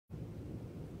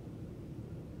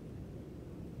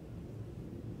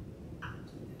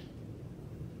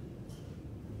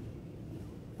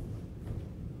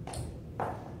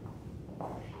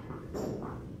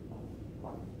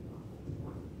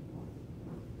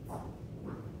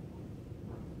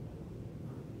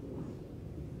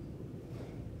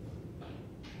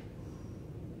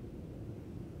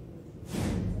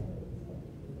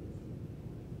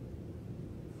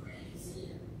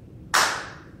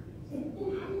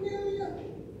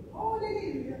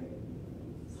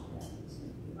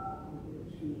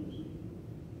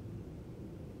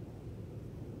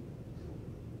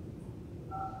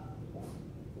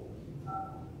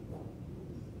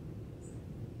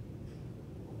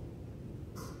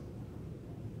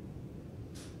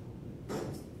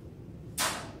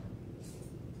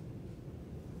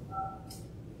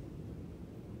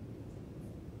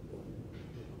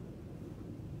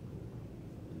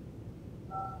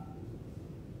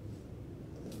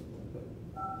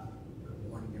Good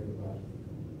morning, everybody.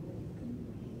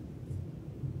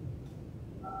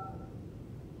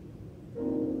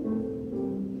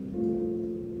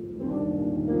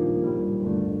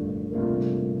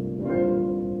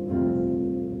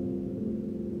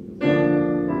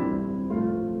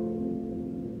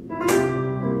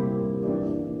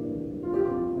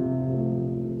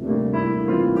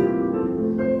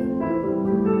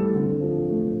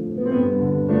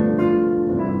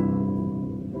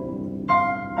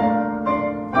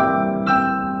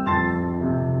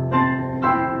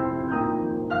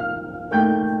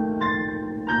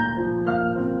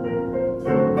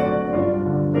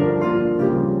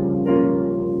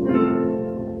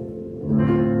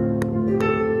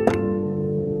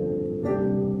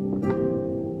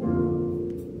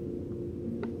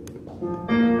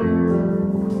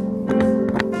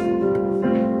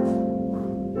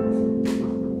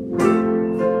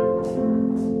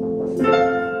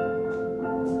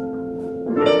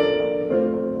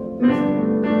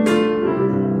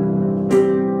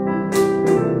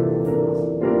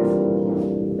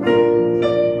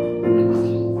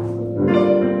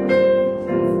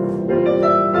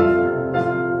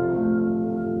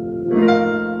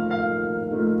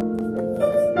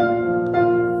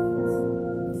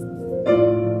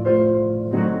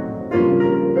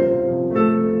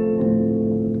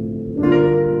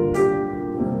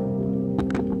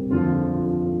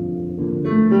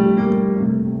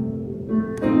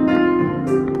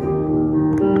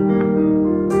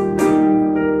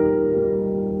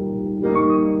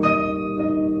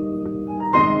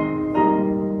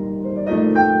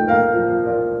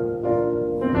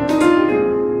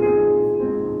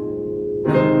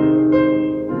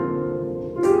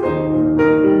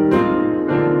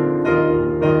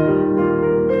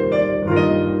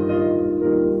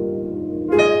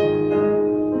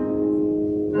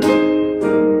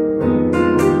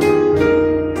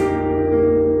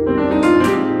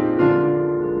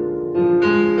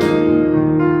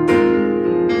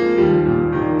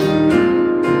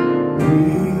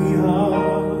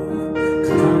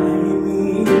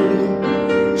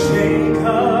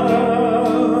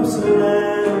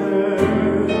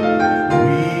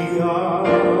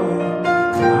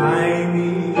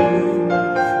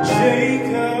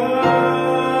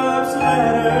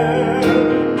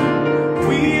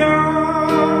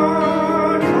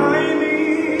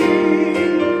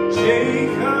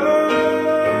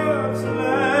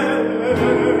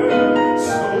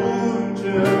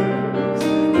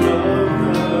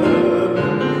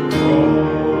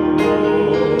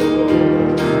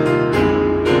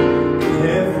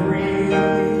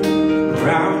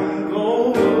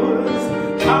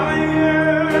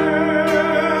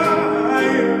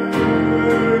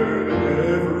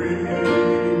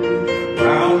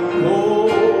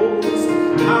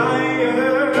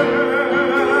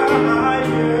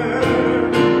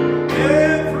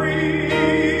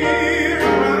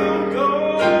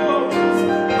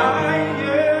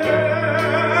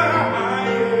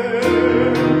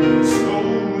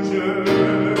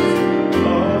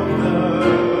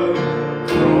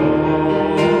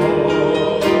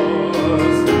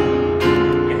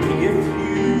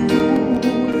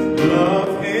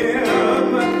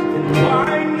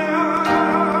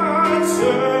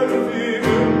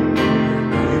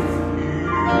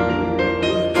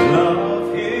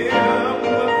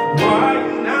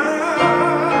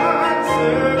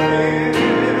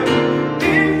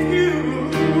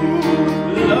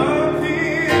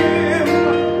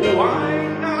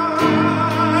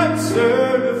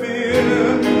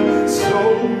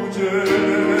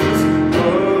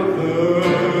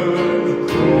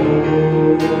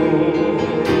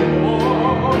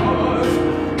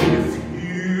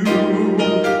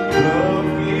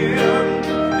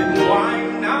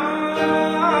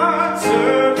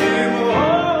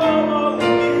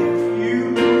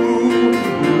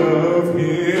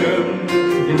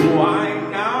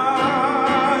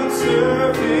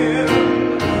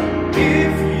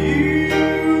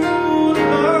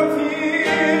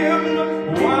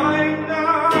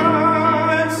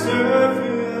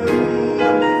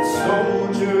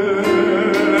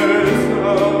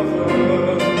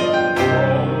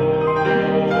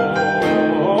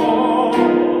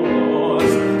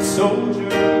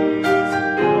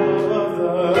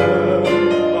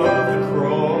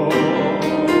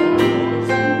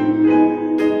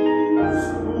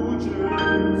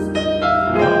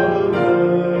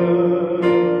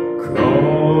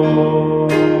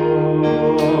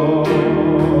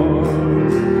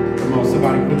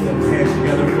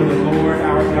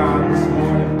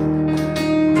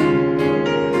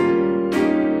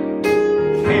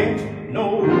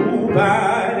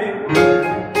 nobody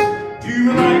do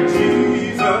me like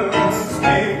Jesus.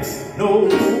 Ain't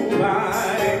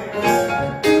nobody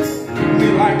do me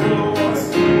like the Lord.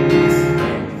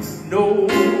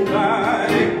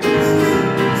 Nobody do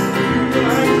me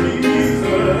like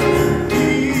Jesus.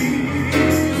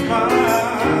 He's my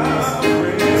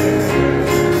friend.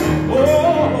 Oh,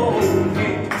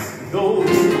 ain't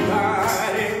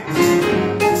nobody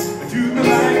do me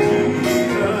like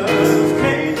Jesus.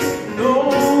 Ain't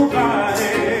nobody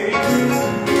do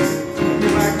me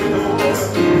like the Lord.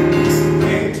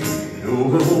 Ain't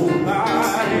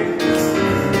nobody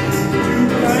do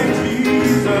me like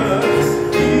Jesus.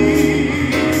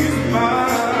 He's my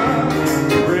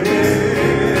friend.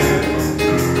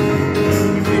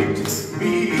 He picked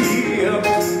me up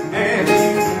and he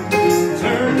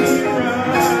turned me around.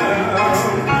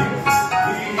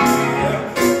 Picked me up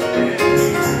and he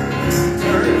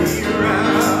turned me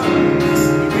around.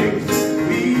 He picked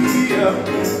me up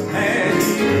and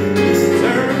he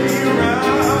turned me around.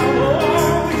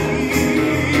 Oh,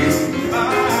 he's my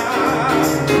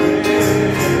friend.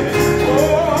 Oh,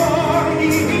 he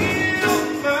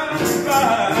healed my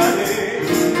body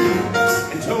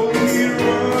and told me to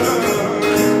run.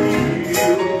 He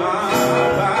healed my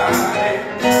body,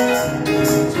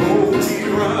 told me to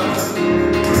run.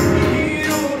 He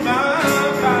healed my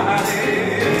body,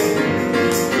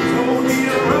 told me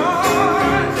to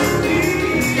run. He's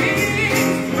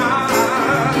my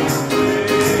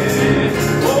friend.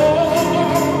 Oh,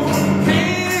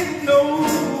 can't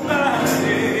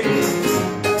nobody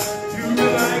do me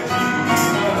like Jesus. Ain't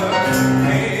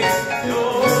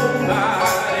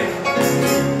nobody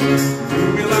do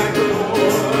me like the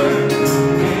Lord.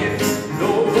 Ain't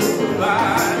nobody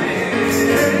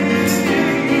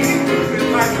do me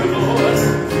like the Lord.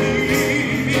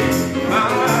 He's my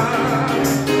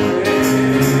friend.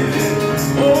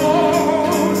 Oh,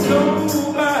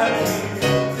 nobody,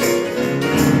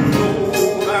 nobody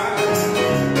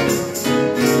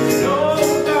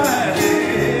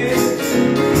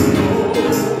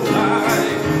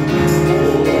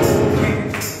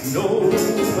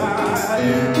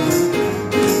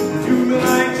do me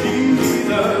like Jesus.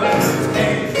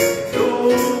 Ain't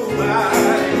nobody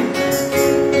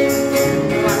do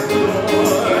me like the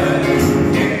Lord.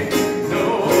 Ain't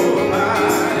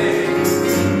nobody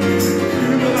do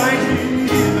me like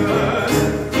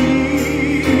Jesus.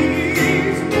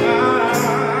 He's my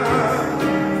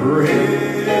friend.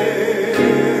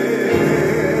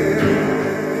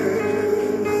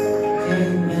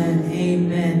 Amen,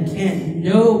 amen. Can't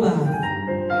nobody,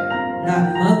 not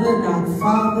mother, not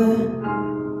father,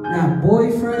 not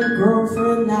boyfriend,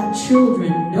 girlfriend, not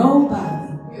children, nobody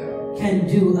can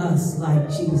do us like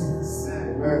Jesus.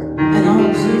 And all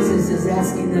Jesus is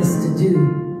asking us to do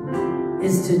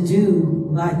is to do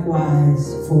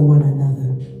likewise for one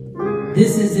another.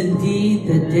 This is indeed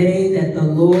the day that the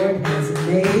Lord has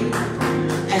made,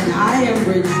 and I am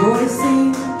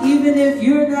rejoicing. Even if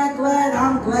you're not glad,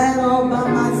 I'm glad all by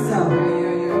myself,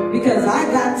 because I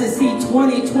got to see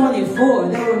 2024.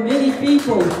 There were many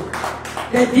people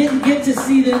that didn't get to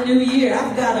see the new year.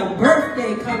 I've got a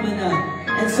birthday coming up,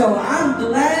 and so I'm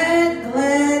glad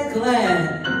that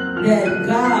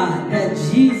God, that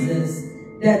Jesus,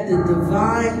 that the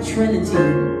divine Trinity,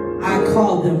 I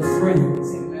call them friends,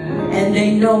 and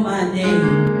they know my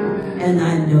name, and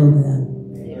I know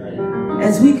them.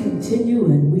 As we continue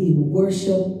and we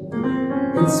worship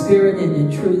in spirit and in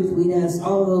truth, we'd ask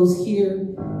all those here,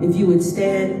 if you would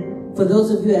stand. For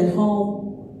those of you at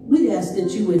home, we'd ask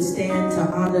that you would stand to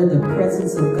honor the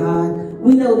presence of God.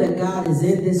 We know that God is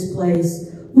in this place.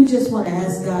 We just want to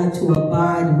ask God to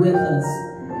abide with us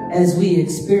as we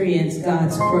experience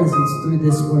God's presence through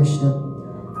this worship.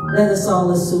 Let us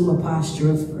all assume a posture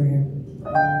of prayer.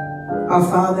 Our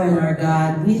Father and our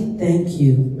God, we thank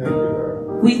you.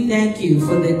 We thank you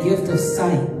for the gift of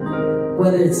sight,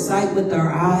 whether it's sight with our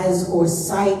eyes or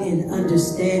sight in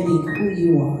understanding who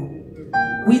you are.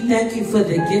 We thank you for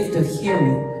the gift of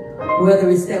hearing, whether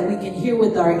it's that we can hear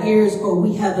with our ears or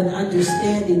we have an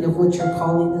understanding of what you're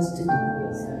calling us to do.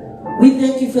 We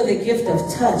thank you for the gift of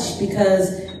touch,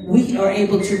 because we are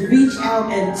able to reach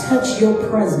out and touch your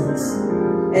presence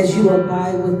as you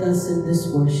abide with us in this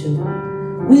worship.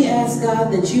 We ask, God,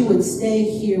 that you would stay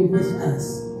here with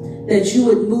us, that you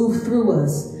would move through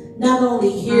us, not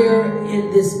only here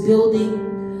in this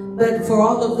building, but for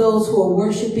all of those who are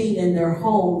worshiping in their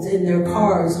homes, in their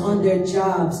cars, on their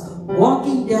jobs,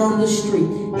 walking down the street,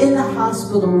 in the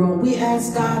hospital room. We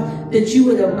ask, God, that you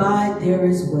would abide there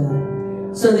as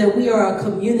well, so that we are a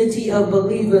community of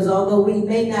believers. Although we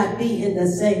may not be in the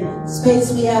same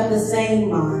space, we have the same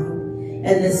mind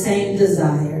and the same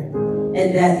desire.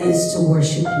 and that is to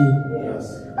worship you.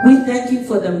 We thank you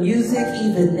for the music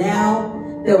even now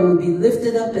that will be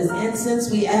lifted up as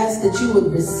incense. We ask that you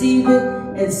would receive it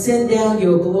and send down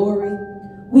your glory.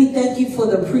 We thank you for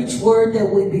the preached word that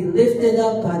will be lifted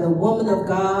up by the woman of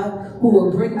God who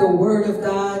will bring the word of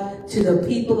God to the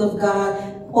people of God.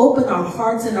 Open our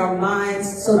hearts and our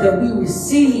minds so that we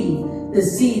receive the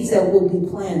seeds that will be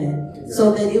planted,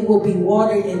 so that it will be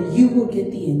watered and you will get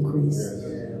the increase.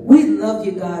 We love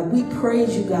you, God. We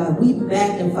praise you, God. We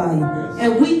magnify you.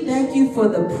 And we thank you for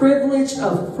the privilege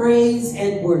of praise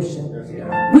and worship.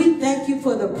 We thank you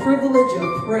for the privilege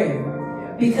of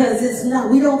prayer, because it's not,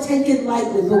 we don't take it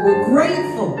lightly, but we're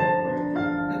grateful.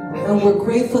 And we're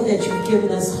grateful that you've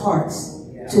given us hearts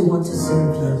to want to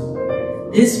serve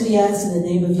you. This we ask in the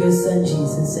name of your Son,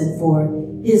 Jesus, and for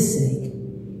his sake.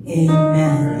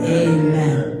 Amen.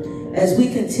 Amen. As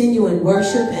we continue in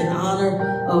worship and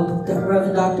honor of the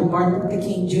Reverend Dr. Martin Luther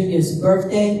King Jr.'s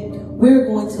birthday, we're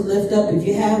going to lift up, if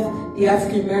you have the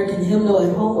African American hymnal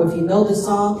at home, or if you know the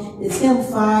song, it's hymn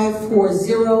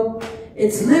 540.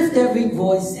 It's Lift Every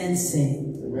Voice and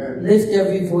Sing. Amen. Lift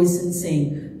every voice and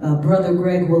sing. Brother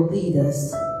Greg will lead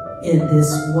us in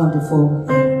this wonderful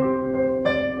hymn.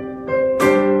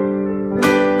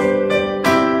 Lift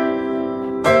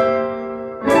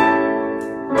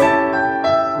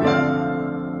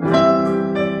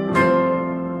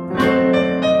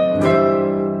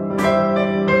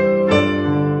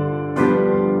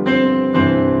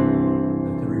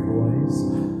every voice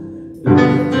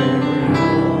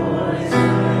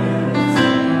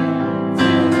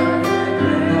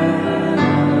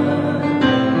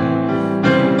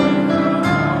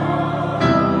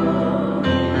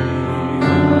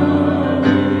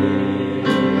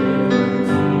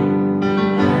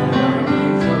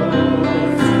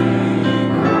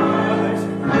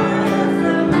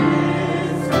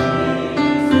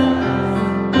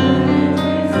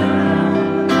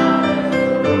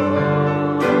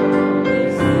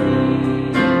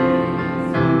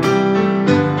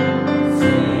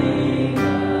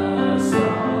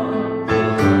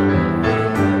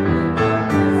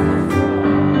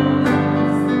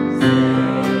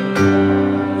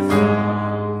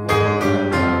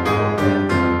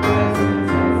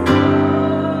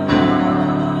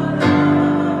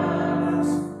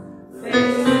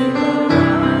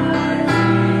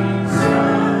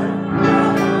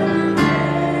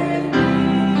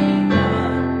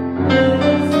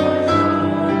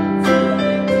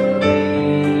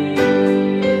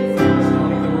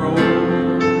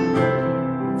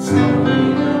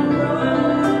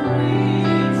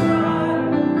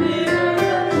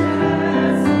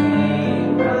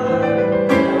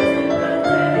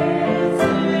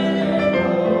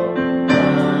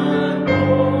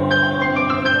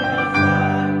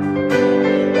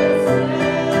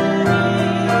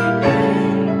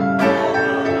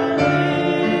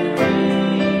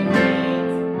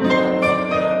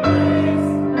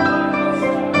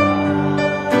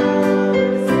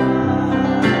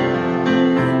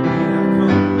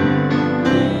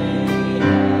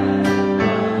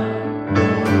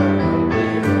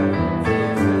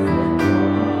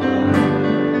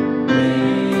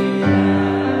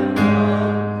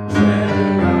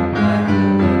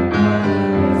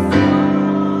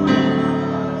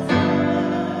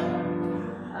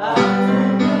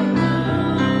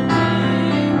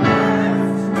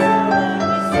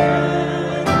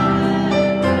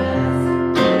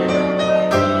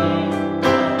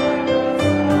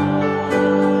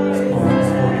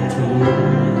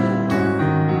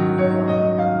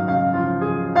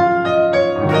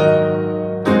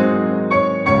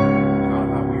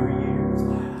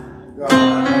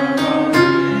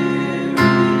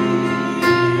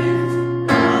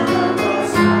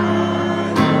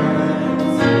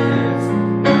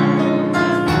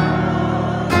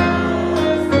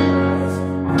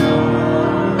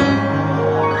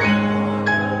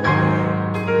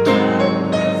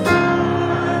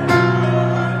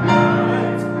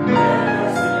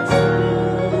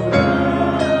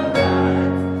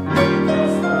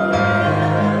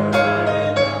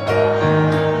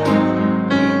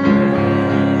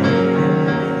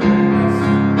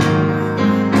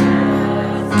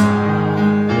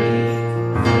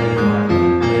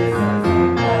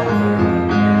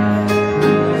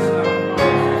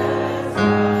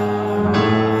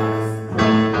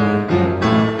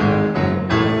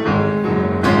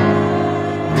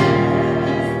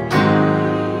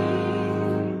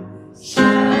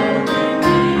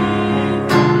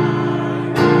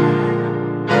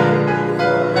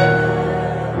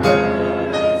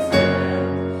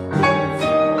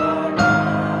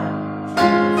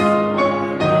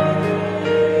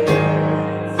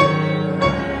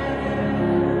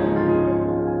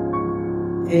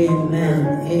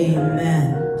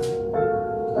amen.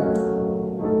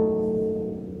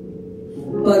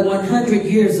 But 100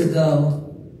 years ago,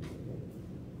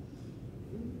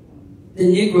 the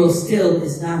Negro still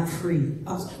is not free.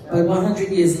 But 100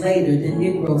 years later, the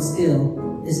Negro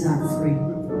still is not free.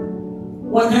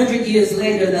 100 years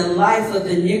later, the life of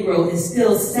the Negro is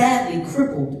still sadly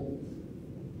crippled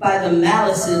by the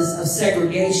malices of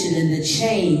segregation and the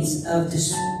chains of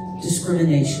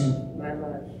discrimination.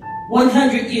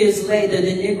 100 years later,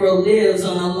 the Negro lives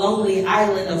on a lonely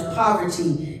island of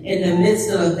poverty in the midst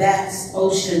of a vast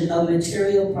ocean of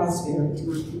material prosperity.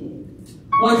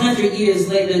 100 years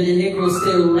later, the Negro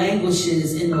still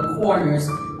languishes in the corners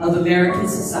of American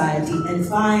society and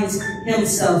finds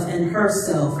himself and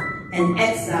herself an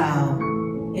exile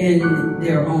in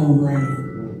their own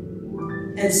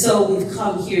land. And so we've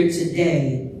come here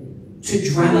today to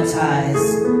dramatize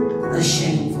a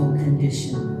shameful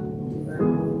condition.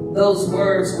 Those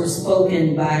words were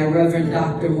spoken by Reverend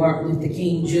Dr. Martin Luther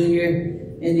King Jr.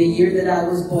 in the year that I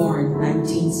was born,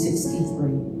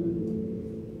 1963.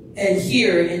 And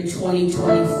here in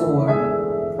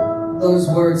 2024, those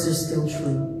words are still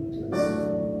true.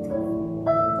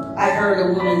 I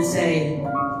heard a woman say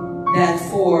that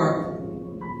for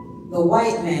the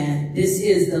white man, this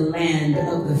is the land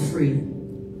of the free.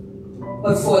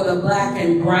 But for the black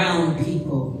and brown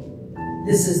people,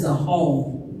 this is the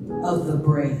home of the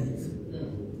brave.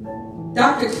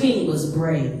 Dr. King was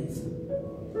brave.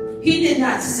 He did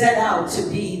not set out to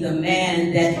be the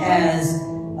man that has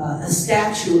a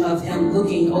statue of him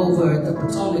looking over the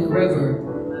Potomac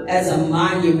River as a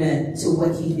monument to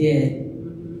what he did.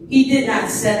 He did not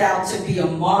set out to be a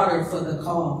martyr for the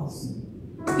cause.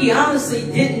 He honestly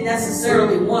didn't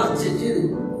necessarily want to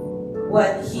do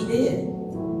what he did.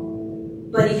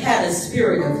 But he had a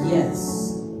spirit of yes.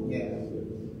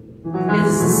 It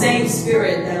is the same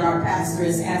spirit that our pastor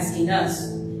is asking us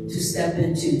to step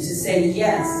into, to say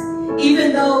yes.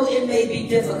 Even though it may be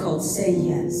difficult, say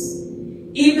yes.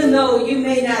 Even though you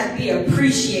may not be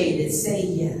appreciated, say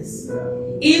yes.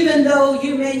 Even though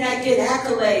you may not get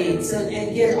accolades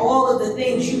and get all of the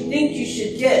things you think you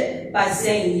should get by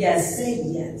saying yes, say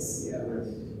yes.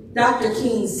 Dr.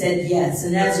 King said yes,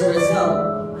 and as a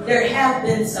result, there have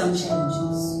been some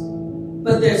changes,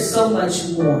 but there's so much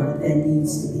more that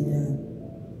needs to be done.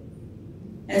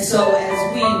 And so as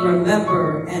we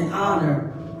remember and honor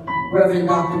Reverend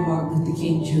Dr. Martin Luther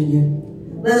King Jr.,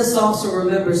 let us also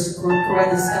remember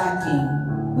Coretta Scott King,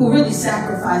 who really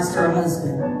sacrificed her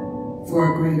husband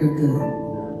for a greater good.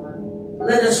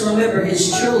 Let us remember his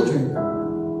children,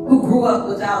 who grew up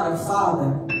without a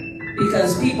father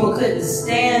because people couldn't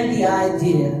stand the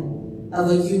idea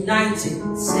of a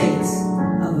United States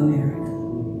of America.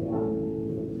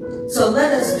 So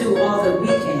let us do all that we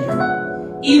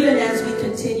can, even as we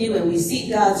continue and we seek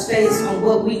God's face on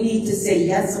what we need to say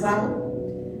yes about,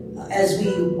 as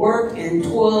we work and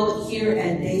toil here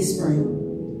at Dayspring.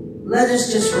 Let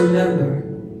us just remember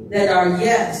that our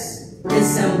yes is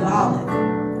symbolic,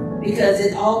 because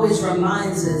it always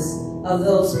reminds us of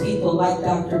those people like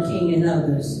Dr. King and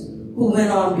others who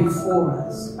went on before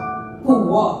us, who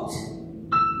walked,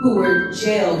 who were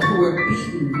jailed, who were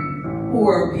beaten, who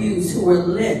were abused, who were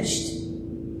lynched,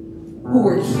 who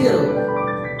were killed,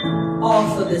 all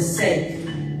for the sake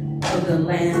of the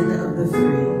land of the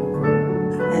free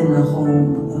and the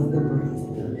home of the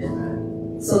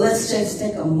brave. So let's just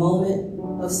take a moment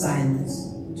of silence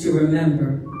to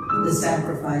remember the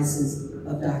sacrifices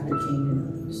of Dr. King and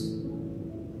others.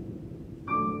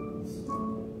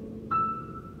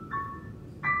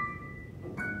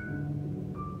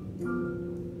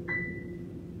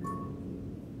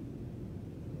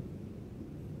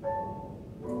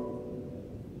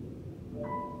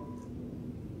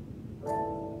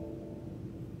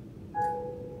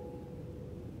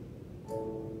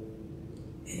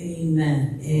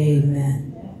 Amen. Amen.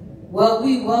 Well,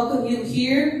 we welcome you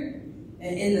here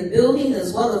and in the building,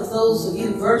 as well as those of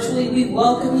you virtually. We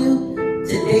welcome you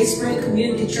to Dayspring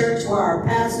Community Church, where our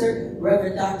pastor,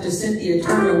 Reverend Dr. Cynthia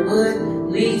Turner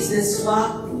Wood, leads this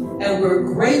flock. And we're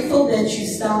grateful that you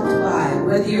stopped by,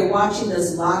 whether you're watching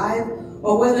us live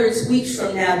or whether it's weeks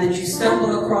from now that you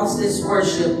stumbled across this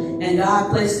worship and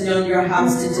God placed it on your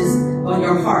house on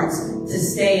your hearts to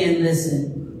stay and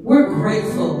listen. We're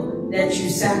grateful that you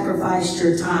sacrificed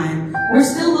your time. We're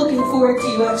still looking forward to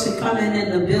you actually coming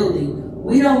in the building.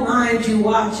 We don't mind you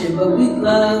watching, but we'd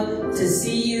love to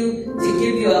see you, to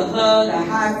give you a hug, a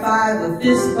high five, a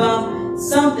fist bump,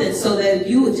 something so that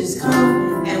you would just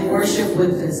come and worship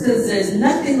with us. Because there's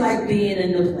nothing like being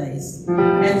in the place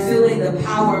and feeling the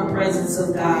power and presence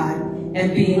of God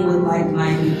and being with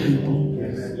like-minded people.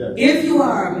 If you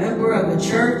are a member of a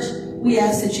church, we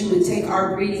ask that you would take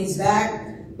our greetings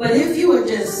back. But if you are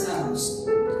just,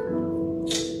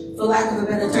 for lack of a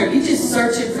better term, you're just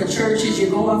searching for churches,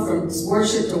 you're going from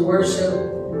worship to worship.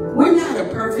 We're not a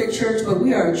perfect church, but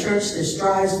we are a church that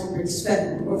strives for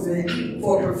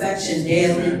perfection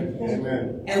daily.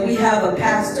 Amen. And we have a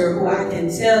pastor who I can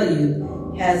tell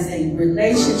you has a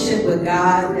relationship with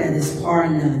God that is par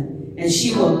none. And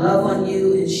she will love on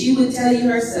you, and she would tell you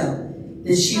herself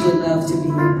that she would love to be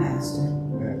your pastor.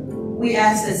 We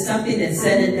ask that something that's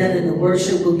said and done in the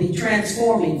worship will be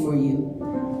transforming for you,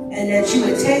 and that you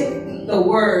would take the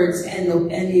words and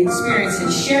the experience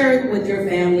and share it with your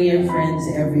family and friends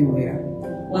everywhere.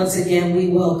 Once again, we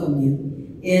welcome you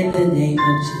in the name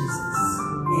of Jesus.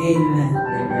 Amen.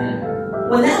 Amen.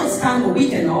 Well, now it's time where we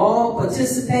can all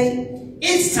participate.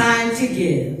 It's time to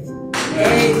give.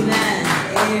 Amen.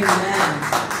 Amen.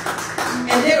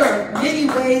 And there are many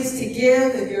ways to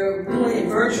give if you're doing it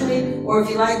virtually, or if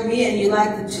you're like me and you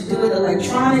like to do it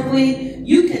electronically,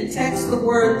 you can text the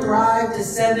word THRIVE to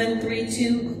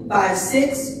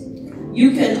 73256.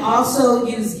 You can also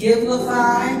use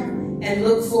Givelify and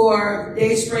look for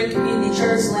Dayspring Community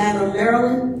Church, Lanham,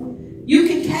 Maryland. You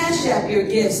can cash app your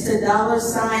gifts to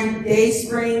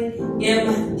 $Dayspring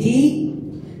MD.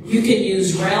 You can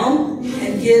use Realm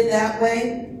and give that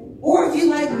way. Or if you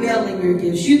like mailing your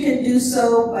gifts, you can do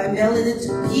so by mailing it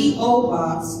to P.O.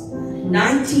 Box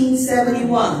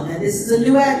 1971. Now this is a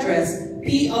new address,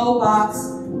 P.O. Box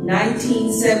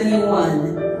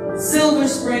 1971, Silver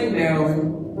Spring,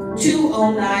 Maryland,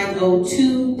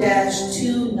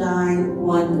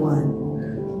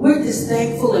 20902-2911. We're just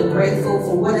thankful and grateful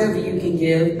for whatever you can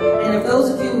give. And if those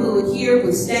of you who are here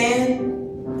would stand,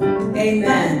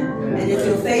 amen. And if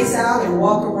you'll face out and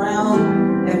walk around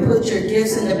and put your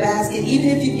gifts in the basket, even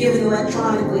if you give it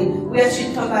electronically, we ask you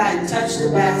to come by and touch the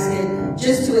basket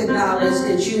just to acknowledge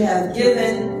that you have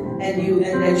given and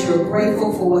that you're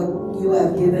grateful for what you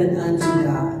have given unto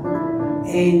God.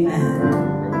 Amen.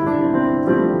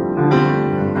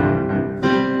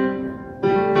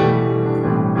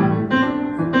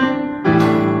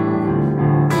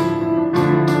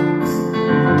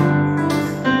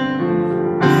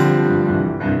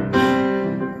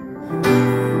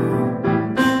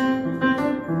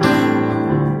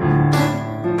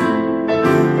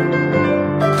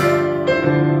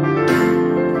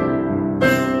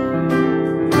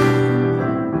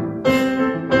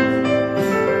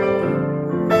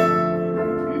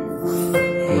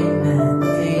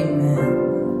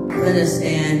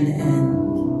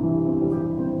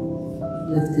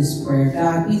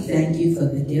 We thank you for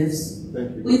the gifts.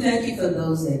 We thank you for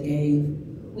those that gave.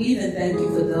 We even thank you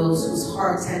for those whose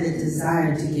hearts had a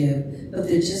desire to give, but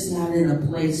they're just not in a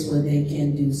place where they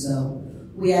can do so.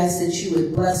 We ask that you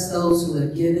would bless those who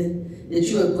have given, that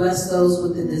you would bless those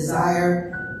with the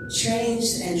desire,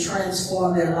 change and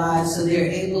transform their lives so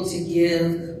they're able to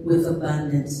give with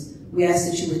abundance. We ask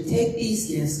that you would take these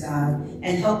gifts, God,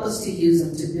 and help us to use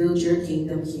them to build your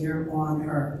kingdom here on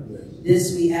earth.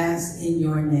 This we ask in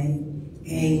your name.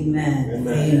 Amen.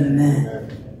 Amen. Amen.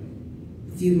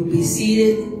 If you will be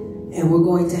seated, and we're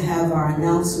going to have our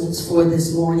announcements for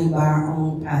this morning by our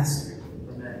own pastor.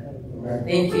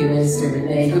 Thank you, Minister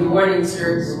Renee. Good morning,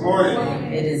 church. Good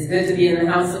morning. It is good to be in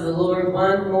the house of the Lord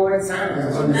one more time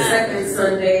on the second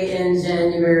Sunday in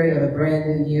January of a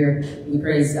brand new year. We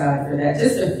praise God for that.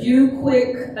 Just a few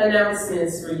quick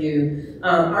announcements for you.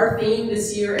 Our theme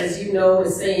this year, as you know,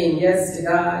 is saying yes to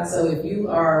God. So if you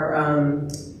are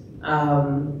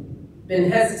been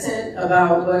hesitant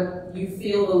about what you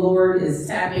feel the Lord is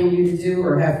tapping you to do,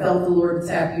 or have felt the Lord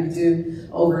tap you to do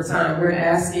over time, we're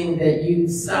asking that you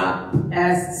stop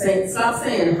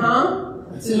saying, huh?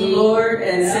 To the Lord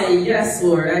and say, yes,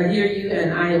 Lord, I hear you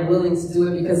and I am willing to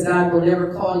do it, because God will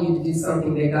never call you to do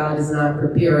something that God is not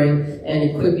preparing and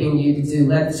equipping you to do.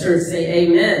 Let the church say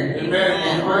amen. Amen.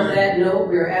 And on that note,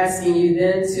 we're asking you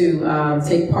then to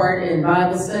take part in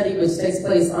Bible study, which takes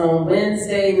place on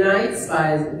Wednesday nights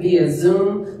via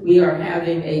Zoom. We are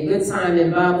having a good time in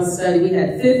Bible study. We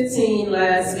had 15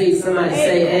 last week. Somebody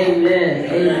say amen.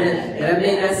 Amen. That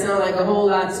may not sound like a whole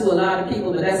lot to a lot of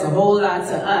people, but that's a whole lot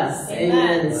to us. Amen.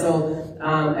 And so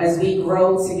as we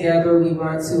grow together, we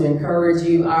want to encourage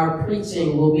you. Our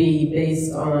preaching will be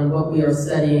based on what we are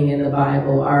studying in the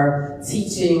Bible. Our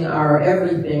teaching, our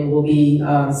everything will be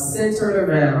centered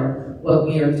around what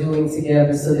we are doing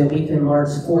together so that we can march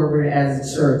forward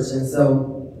as a church. And so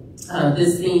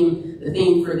the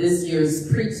theme for this year's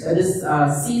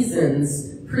season's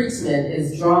preachment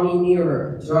is Draw Me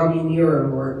Nearer,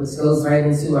 Lord, which goes right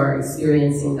into our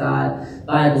Experiencing God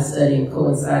Bible study and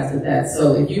coincides with that.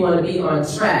 So if you want to be on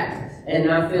track and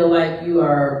not feel like you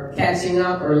are catching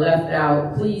up or left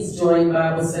out, please join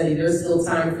Bible study. There's still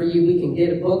time for you. We can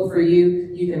get a book for you.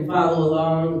 You can follow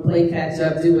along, play catch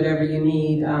up, do whatever you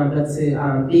need, but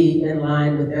to be in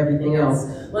line with everything else.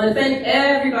 I want to thank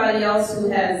everybody else who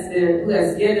has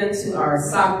given to our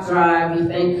sock drive. We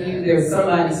thank you. There's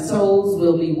somebody's toes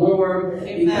will be warm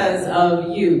because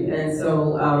of you. And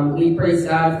so we praise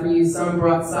God for you. Some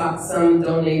brought socks, some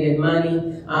donated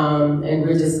money. And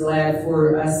we're just glad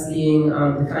for us being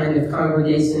the kind of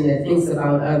congregation that thinks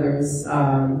about others,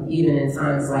 even in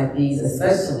times like these,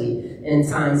 especially in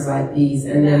times like these.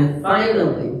 And then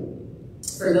finally,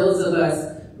 for those of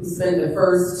us who spent the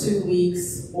first 2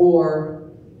 weeks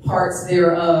or parts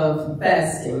thereof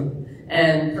fasting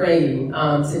and praying,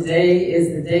 today is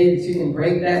the day that you can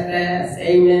break that fast.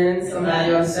 Amen.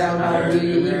 Somebody else shout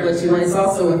hallelujah, eat what you want. It's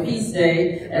also a feast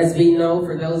day, as we know,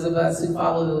 for those of us who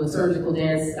follow the liturgical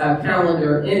dance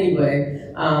calendar anyway.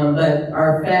 But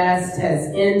our fast has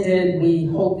ended. We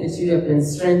hope that you have been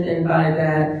strengthened by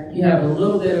that. You have a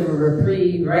little bit of a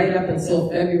reprieve right up until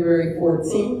February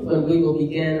 14th, when we will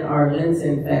begin our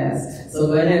Lenten fast. So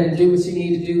go ahead and do what you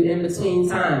need to do in between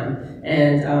time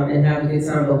and have a good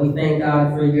time. But we thank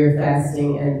God for your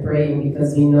fasting and praying,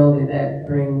 because we know that that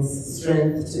brings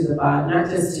strength to the body, not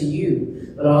just to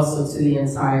you, but also to the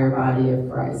entire body of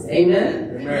Christ.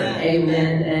 Amen? Amen.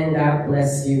 Amen, and God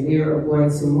bless you. We are going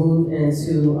to move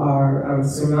into our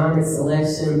sermonic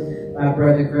selection by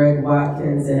Brother Greg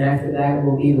Watkins, and after that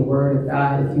will be the Word of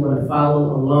God. If you want to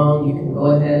follow along, you can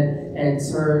go ahead and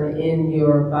turn in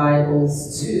your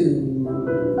Bibles to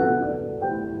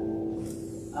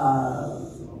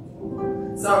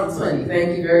Psalm 20.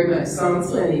 Thank you very much. Psalm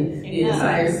 20, the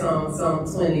entire Psalm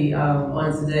 20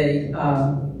 on today.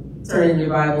 Turn in your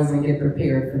Bibles and get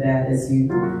prepared for that as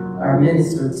you are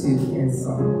ministered to in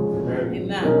song.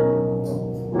 Amen.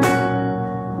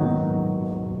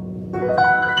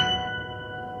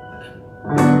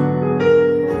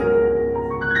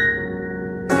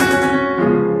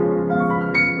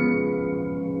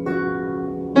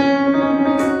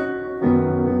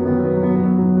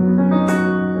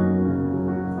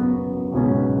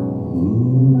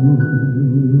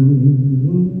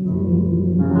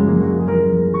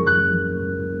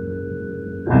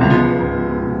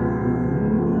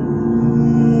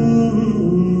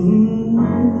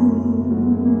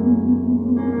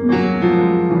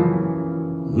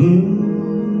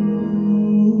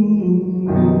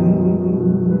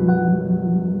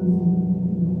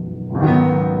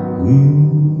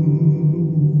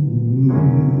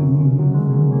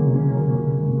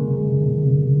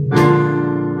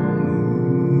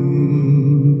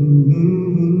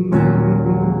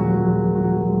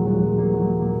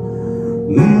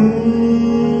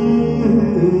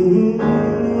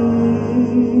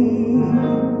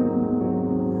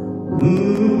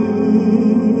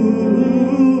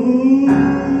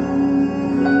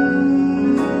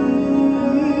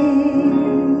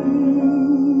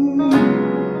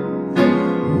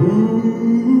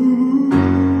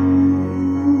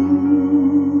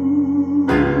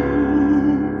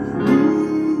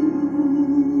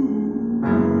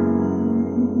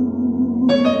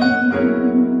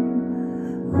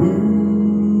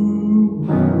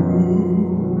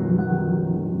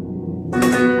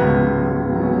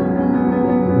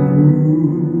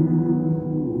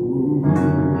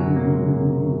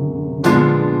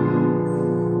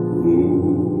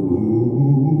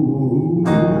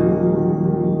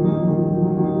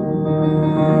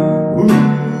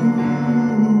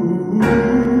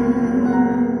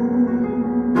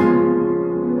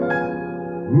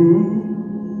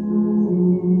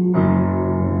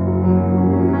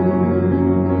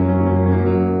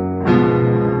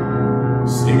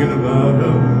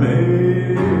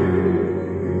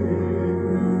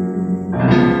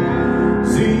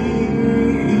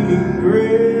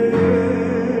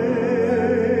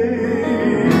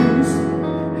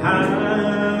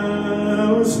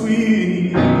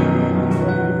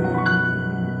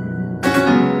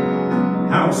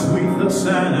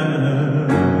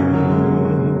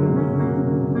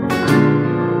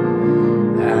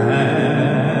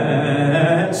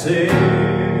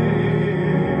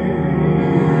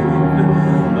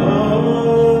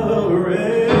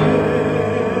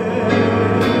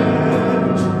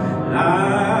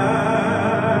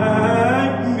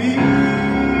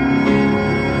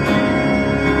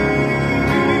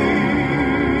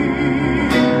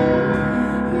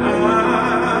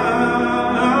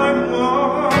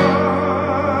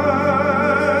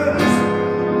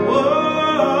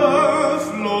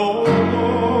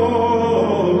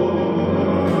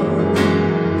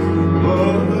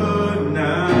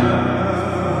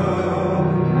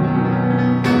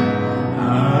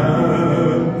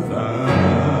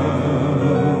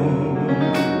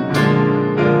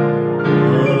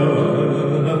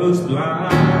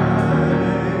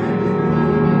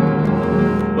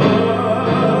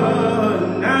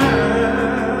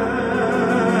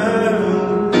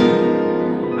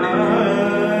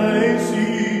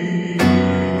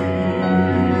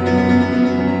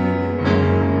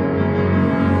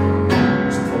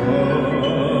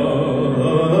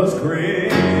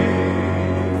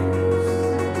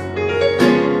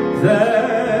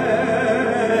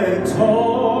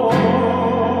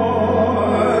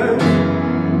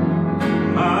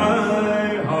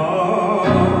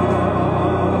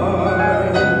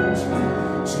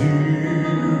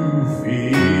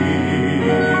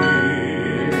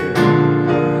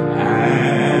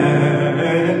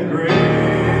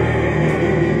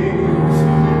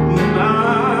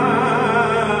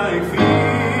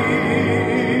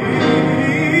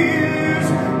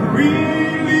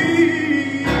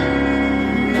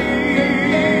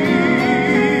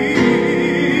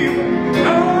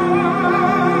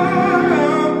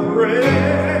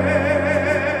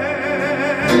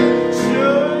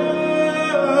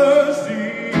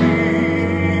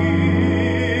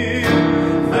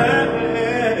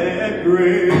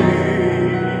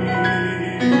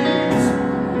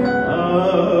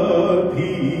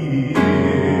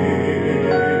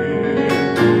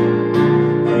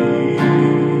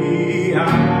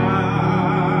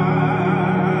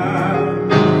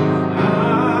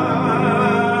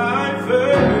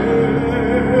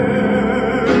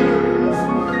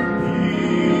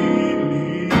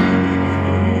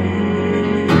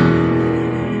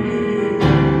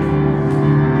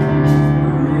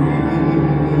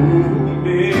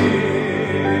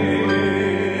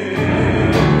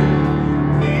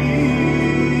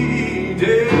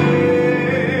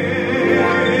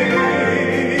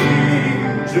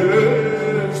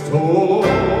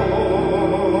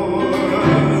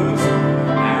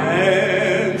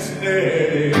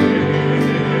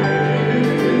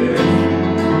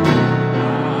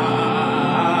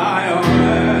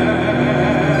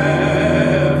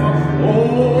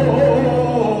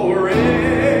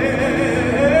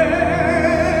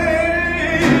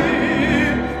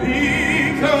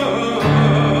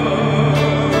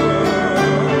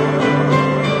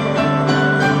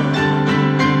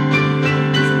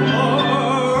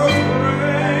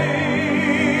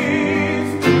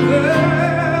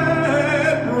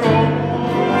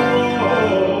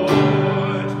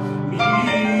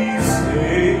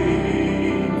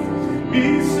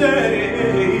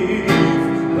 saved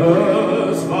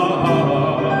us far,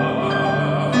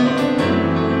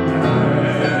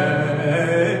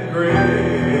 and grace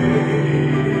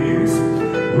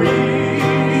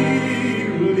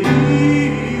relieved me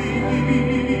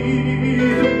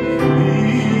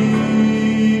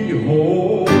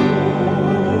whole.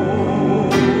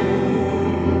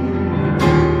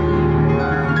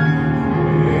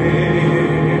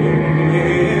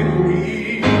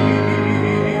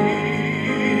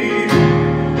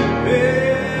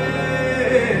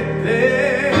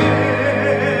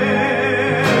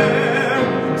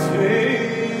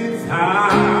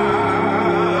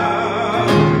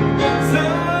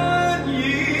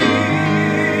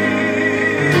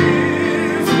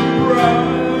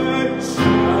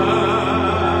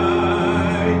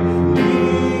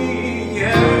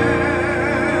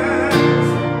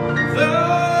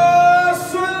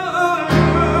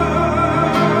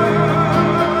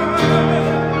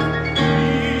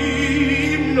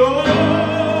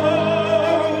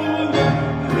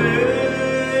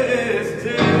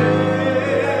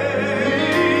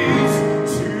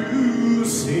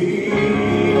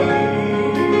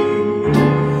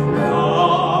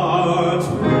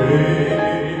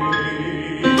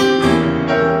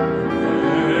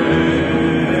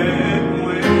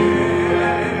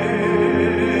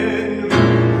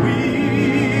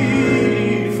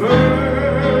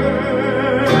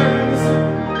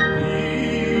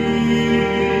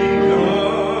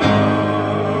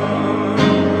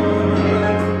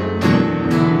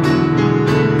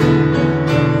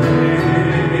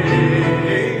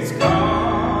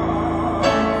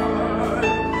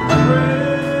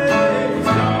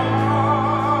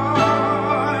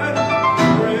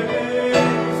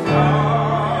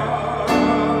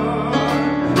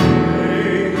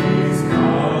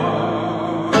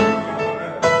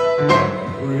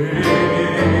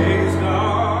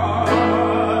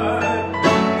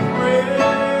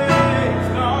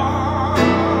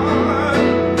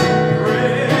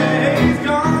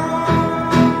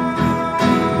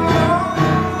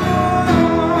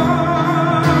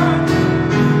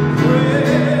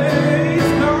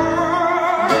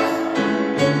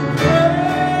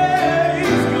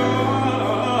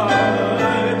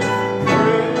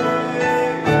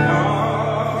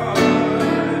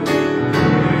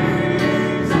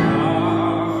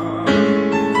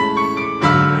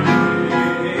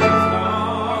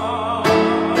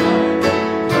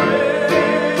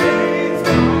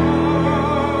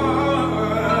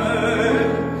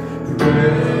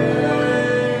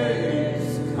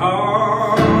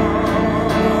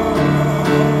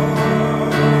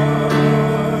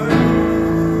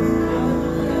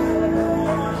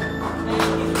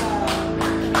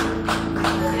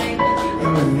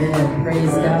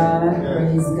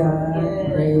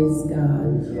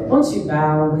 Won't you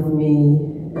bow with me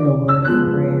in a word of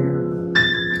prayer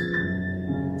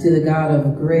to the God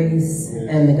of grace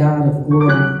and the God of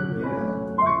glory,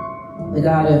 the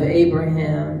God of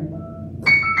Abraham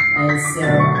and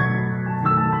Sarah,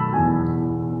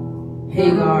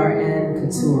 Hagar and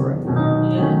Keturah,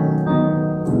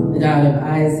 the God of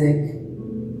Isaac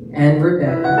and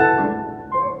Rebekah,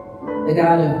 the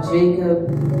God of Jacob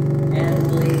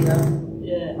and Leah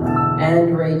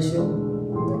and Rachel,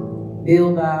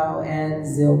 Bilbao and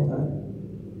Zilpah.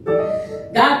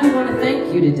 God, we want to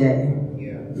thank you today.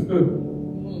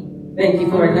 Thank you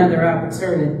for another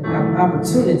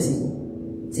opportunity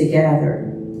to gather.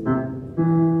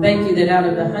 Thank you that out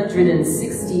of the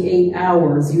 168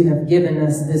 hours you have given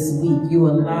us this week, you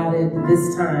allotted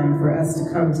this time for us to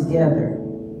come together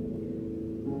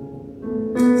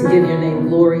to give your name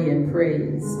glory and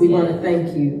praise. We want to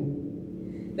thank you.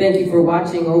 Thank you for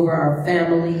watching over our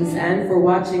families and for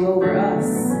watching over us,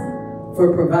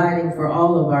 for providing for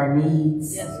all of our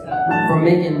needs, for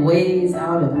making ways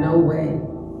out of no way.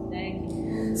 Thank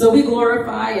you. So we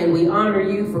glorify and we honor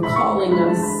you for calling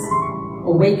us,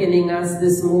 awakening us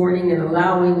this morning and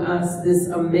allowing us this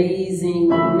amazing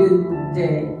new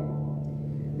day,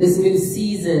 this new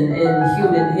season in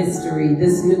human history,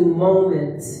 this new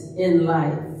moment in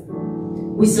life.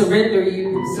 We surrender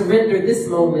this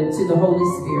moment to the Holy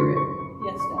Spirit.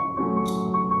 Yes,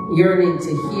 God. Yearning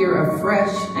to hear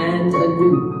afresh and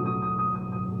anew,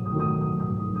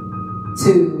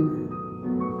 to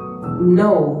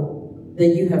know that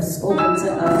you have spoken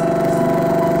to us.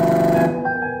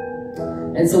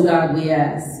 And so, God, we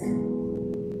ask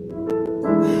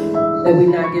that we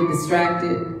not get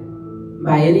distracted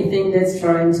by anything that's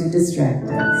trying to distract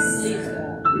us.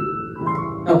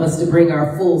 Help us to bring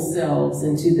our full selves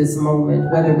into this moment,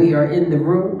 whether we are in the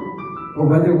room or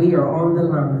whether we are on the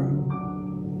line.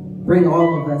 Bring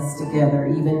all of us together,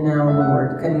 even now,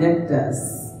 Lord. Connect us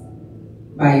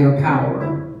by your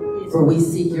power. For we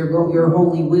seek your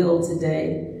holy will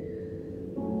today.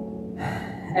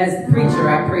 As the preacher,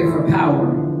 I pray for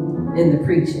power in the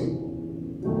preaching.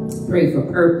 Pray for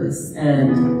purpose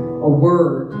and a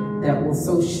word that will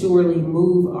so surely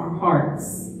move our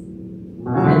hearts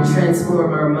and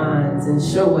transform our minds and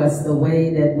show us the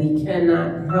way that we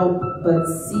cannot help but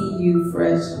see you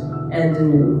fresh and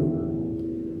anew.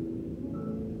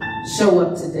 Show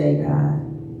up today, God.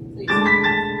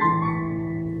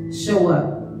 Show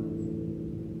up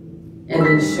and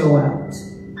then show out.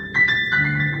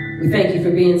 We thank you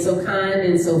for being so kind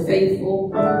and so faithful,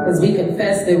 because we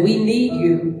confess that we need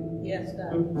you. Yes,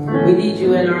 God. We need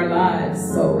you in our lives.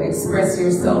 So express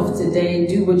yourself today.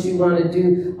 Do what you want to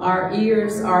do. Our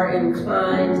ears are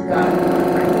inclined, God,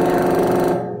 right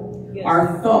now. Yes.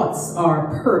 Our thoughts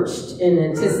are perched in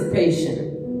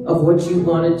anticipation of what you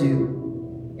want to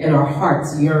do. And our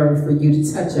hearts yearn for you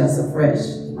to touch us afresh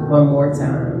one more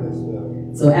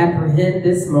time. So apprehend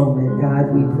this moment,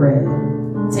 God, we pray.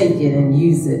 Take it and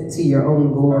use it to your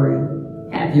own glory.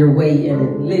 Have your way in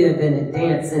it. Live in it.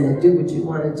 Dance in it. Do what you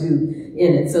want to do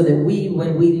in it. So that we,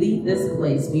 when we leave this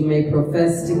place, we may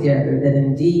profess together that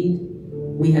indeed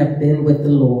we have been with the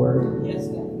Lord. Yes,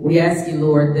 God. We ask you,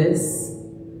 Lord, this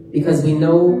because we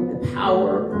know the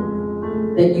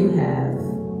power that you have.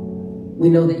 We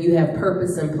know that you have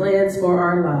purpose and plans for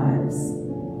our lives.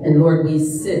 And Lord, we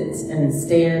sit and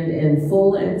stand in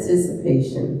full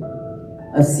anticipation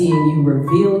of seeing you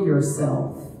reveal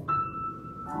yourself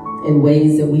in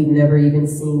ways that we've never even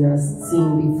seen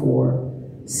before.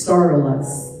 Startle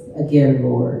us again,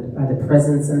 Lord, by the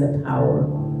presence and the power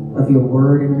of your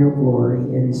word and your glory.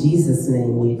 In Jesus'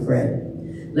 name we pray.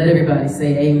 Let everybody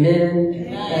say amen,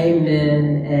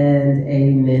 amen, and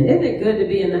amen. Isn't it good to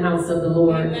be in the house of the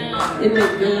Lord? Amen. Isn't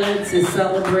it good to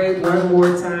celebrate one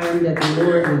more time that the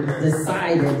Lord has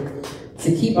decided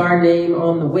to keep our name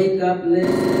on the wake-up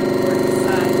list?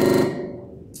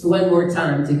 One more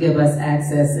time to give us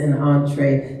access and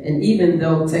entree. And even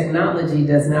though technology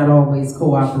does not always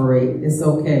cooperate, it's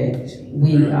okay.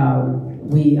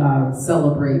 We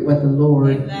celebrate what the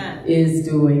Lord is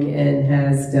doing and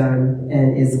has done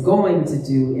and is going to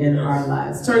do in our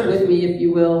lives. Turn with me, if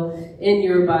you will, in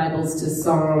your Bibles to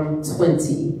Psalm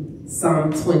 20.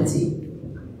 Psalm 20.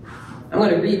 I'm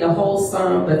going to read the whole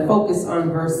psalm, but focus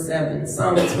on verse 7.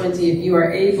 Psalm 20, if you are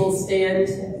able, stand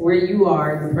where you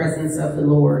are in the presence of the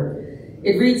Lord.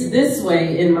 It reads this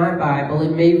way in my Bible.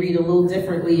 It may read a little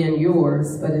differently in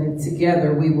yours, but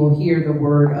together we will hear the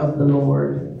word of the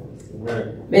Lord.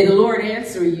 Amen. May the Lord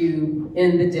answer you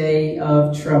in the day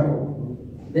of trouble.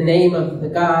 The name of the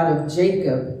God of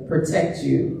Jacob protect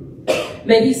you.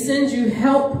 May he send you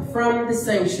help from the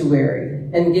sanctuary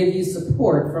and give you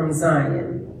support from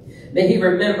Zion. May he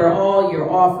remember all your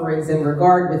offerings and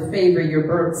regard with favor your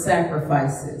burnt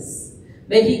sacrifices.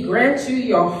 May he grant you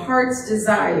your heart's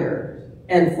desire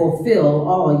and fulfill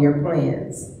all your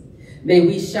plans. May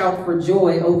we shout for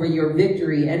joy over your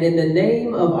victory, and in the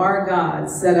name of our God,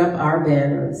 set up our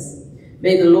banners.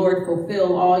 May the Lord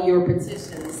fulfill all your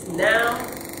petitions. Now,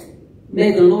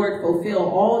 may the Lord fulfill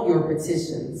all your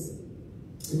petitions.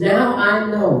 Now I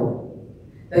know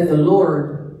that the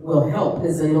Lord will help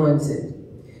his anointed.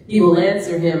 He will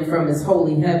answer him from his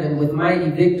holy heaven with mighty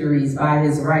victories by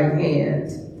his right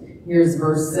hand. Here's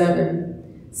verse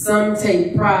 7. Some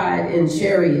take pride in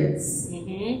chariots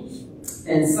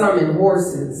and some in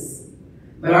horses,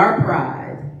 but our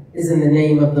pride is in the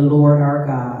name of the Lord our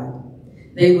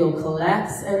God. They will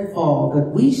collapse and fall,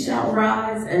 but we shall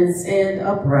rise and stand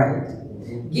upright.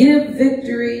 Give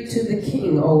victory to the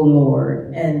King, O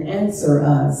Lord, and answer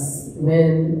us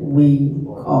when we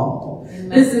call.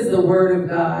 This is the word of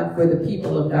God for the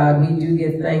people of God. We do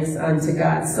give thanks unto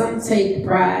God. Some take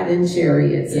pride in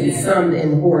chariots and some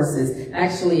in horses.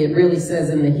 Actually, it really says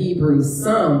in the Hebrew,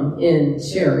 some in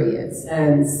chariots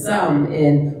and some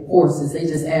in horses. They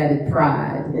just added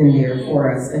pride in there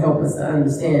for us to help us to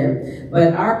understand.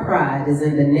 But our pride is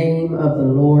in the name of the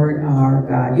Lord our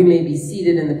God. You may be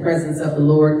seated in the presence of the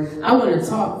Lord. I want to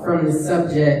talk from the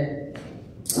subject,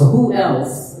 who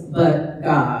else but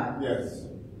God? Yes.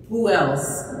 Who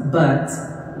else but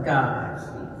God?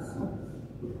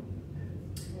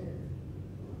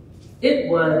 It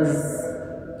was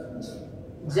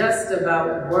just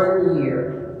about 1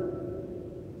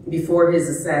 year before his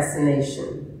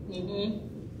assassination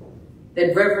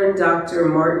that Reverend Dr.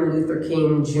 Martin Luther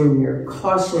King Jr.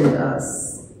 cautioned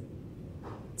us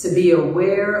to be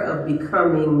aware of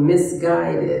becoming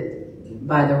misguided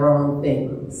by the wrong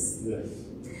things. Yes.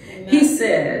 He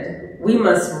said, we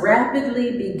must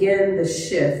rapidly begin the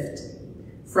shift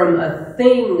from a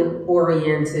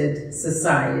thing-oriented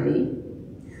society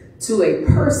to a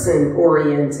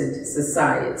person-oriented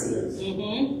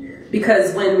society.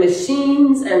 Because when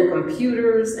machines and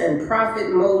computers and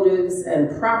profit motives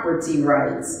and property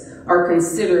rights are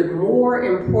considered more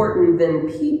important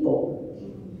than people,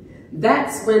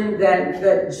 that's when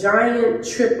that giant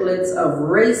triplets of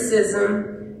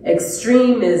racism,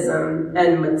 extremism,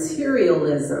 and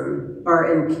materialism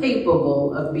are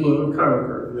incapable of being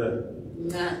conquered.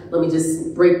 Let me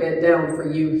just break that down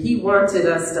for you. He wanted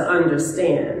us to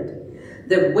understand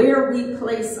that where we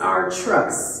place our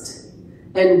trust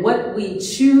and what we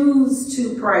choose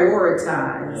to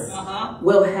prioritize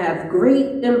will have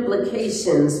great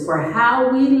implications for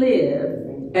how we live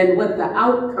and what the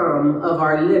outcome of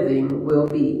our living will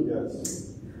be.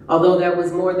 Although that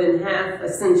was more than half a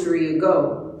century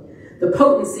ago, the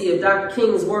potency of Dr.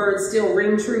 King's words still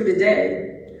ring true today.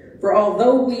 For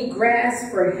although we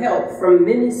grasp for help from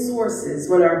many sources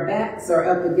when our backs are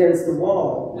up against the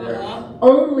wall,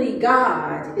 only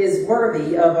God is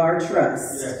worthy of our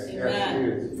trust.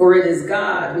 For it is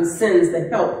God who sends the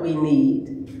help we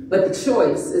need. But the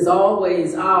choice is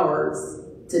always ours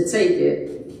to take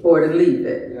it or to leave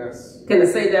it. Can I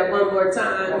say that one more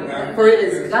time? For it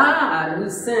is God who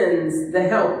sends the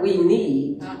help we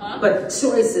need, but the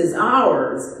choice is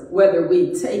ours whether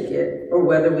we take it or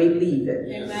whether we leave it.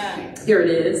 Here it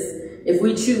is. If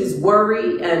we choose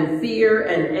worry and fear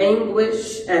and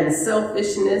anguish and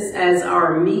selfishness as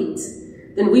our meat,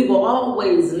 then we will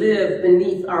always live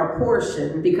beneath our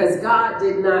portion, because God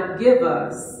did not give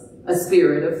us a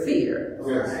spirit of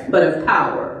fear, but of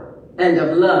power and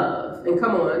of love. And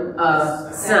come on,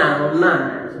 a sound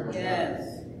mind.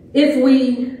 If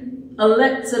we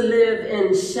elect to live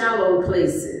in shallow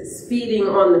places, feeding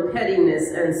on the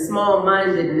pettiness and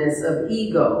small-mindedness of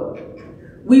ego,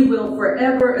 we will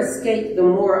forever escape the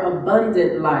more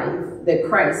abundant life that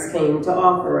Christ came to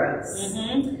offer us.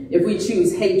 If we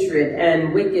choose hatred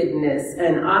and wickedness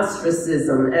and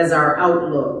ostracism as our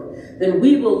outlook, then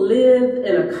we will live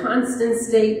in a constant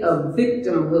state of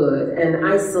victimhood and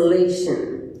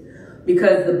isolation.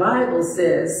 Because the Bible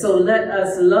says, so let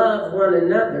us love one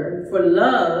another, for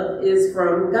love is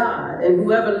from God. And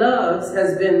whoever loves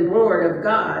has been born of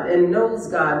God and knows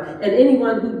God. And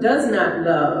anyone who does not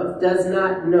love does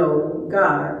not know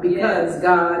God, because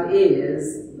God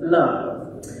is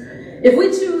love. If we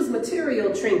choose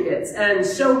material trinkets and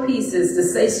showpieces to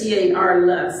satiate our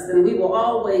lust, then we will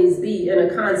always be in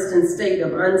a constant state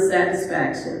of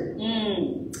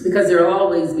unsatisfaction. Because there will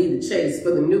always be the chase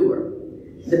for the newer,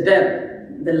 the better,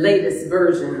 the latest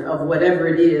version of whatever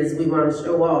it is we want to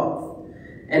show off.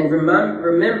 And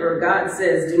remember, God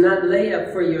says, do not lay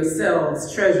up for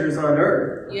yourselves treasures on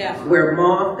earth, where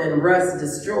moth and rust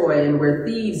destroy and where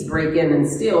thieves break in and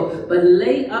steal, but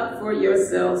lay up for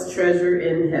yourselves treasure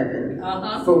in heaven.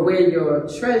 For where your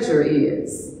treasure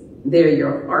is, there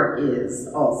your heart is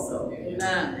also.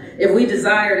 If we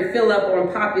desire to fill up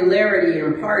on popularity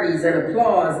and parties and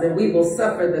applause, then we will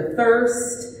suffer the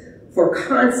thirst for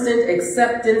constant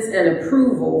acceptance and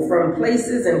approval from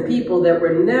places and people that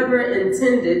were never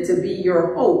intended to be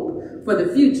your hope for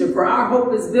the future. For our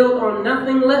hope is built on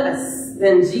nothing less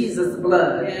than Jesus'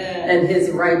 blood and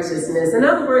his righteousness. In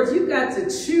other words, you've got to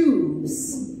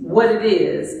choose what it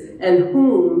is and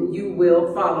whom you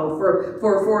will follow.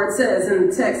 For it says in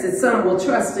the text that some will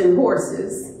trust in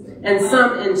horses and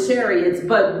some in chariots,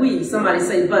 but we, somebody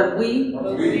say, but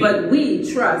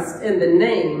we trust in the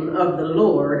name of the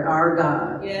Lord our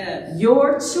God.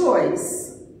 Your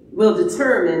choice will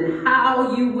determine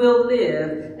how you will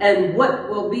live and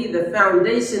what will be the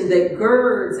foundation that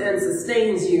girds and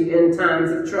sustains you in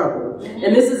times of trouble.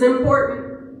 And this is important.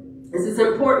 This is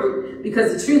important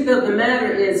because the truth of the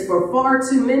matter is, for far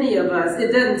too many of us,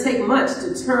 it doesn't take much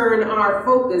to turn our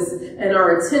focus and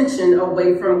our attention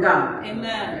away from God.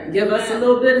 Give us a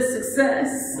little bit of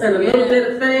success and a little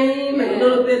bit of fame and a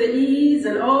little bit of ease,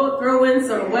 and throw in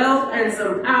some wealth and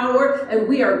some power, and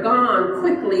we are gone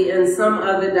quickly in some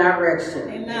other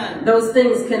direction. Those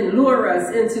things can lure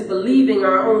us into believing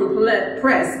our own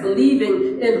press,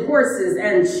 believing in horses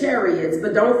and chariots,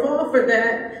 but don't fall for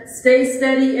that. Stay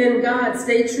steady in God,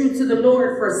 stay true to the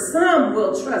Lord, for some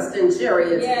will trust in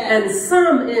chariots and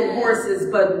some in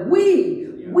horses, but we,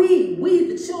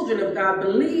 the children of God,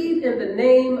 believe in the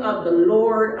name of the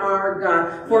Lord our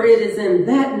God, for it is in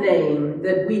that name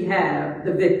that we have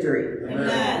the victory.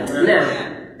 Now,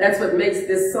 That's what makes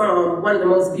this psalm one of the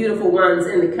most beautiful ones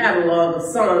in the catalog of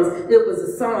psalms. It was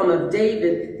a psalm of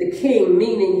David, the king,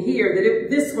 meaning here that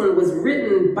this one was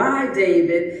written by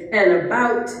David and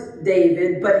about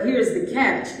David. But here's the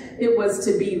catch. It was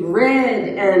to be read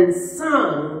and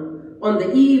sung on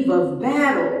the eve of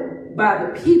battle by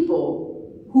the people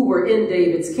who were in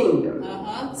David's kingdom.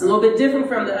 It's a little bit different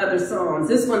from the other psalms.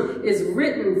 This one is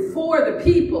written for the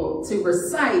people to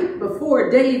recite before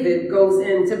David goes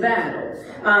into battle.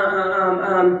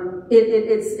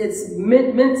 It's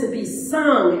meant to be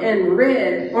sung and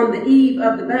read on the eve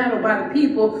of the battle by the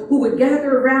people who would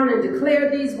gather around and declare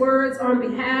these words on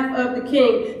behalf of the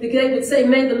king. They would say,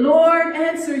 may the Lord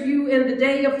answer you in the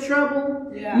day of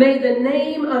trouble. Yeah. May the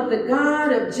name of the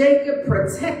God of Jacob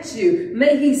protect you.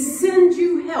 May he send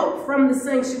you help from the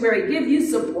sanctuary, give you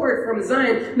support from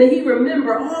Zion. May he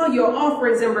remember all your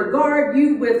offerings and regard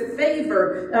you with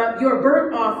favor, your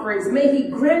burnt offerings. May he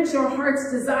grant your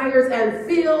heart's desires and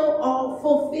fulfill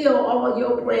all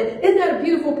your plans. Isn't that a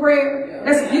beautiful prayer?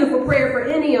 That's a beautiful prayer for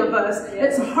any of us.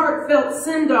 It's a heartfelt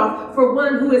send-off for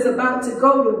one who is about to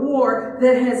go to war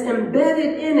that has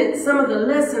embedded in it some of the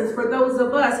lessons for those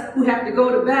of us who have to go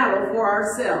to battle for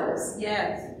ourselves.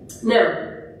 Yes. Now,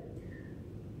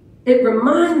 it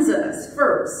reminds us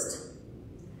first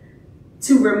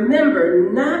to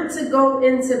remember not to go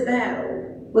into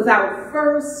battle without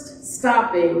first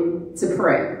stopping to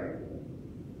pray.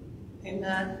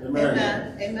 Amen. Amen.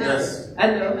 Amen. Amen. Yes.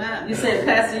 I know. Amen. You saying,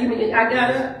 Pastor, you mean I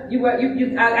got up?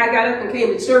 I got up and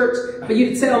came to church for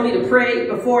you to tell me to pray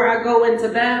before I go into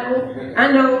battle?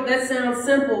 I know that sounds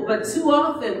simple, but too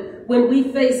often when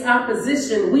we face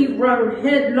opposition, we run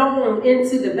headlong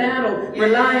into the battle,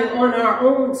 relying on our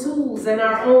own tools and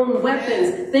our own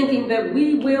weapons, thinking that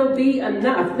we will be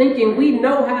enough, thinking we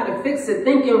know how to fix it,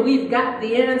 thinking we've got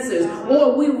the answers,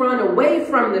 or we run away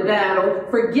from the battle,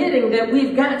 forgetting that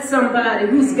we've got somebody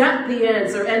who's got the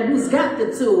answer and who's got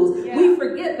the tools. We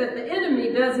forget that the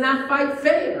enemy does not fight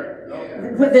fair.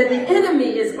 But that the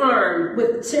enemy is armed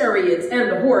with chariots and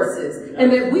the horses,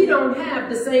 and that we don't have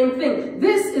the same thing.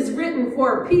 This is written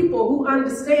for people who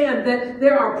understand that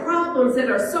there are problems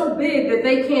that are so big that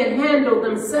they can't handle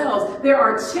themselves. There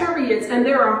are chariots and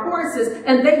there are horses,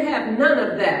 and they have none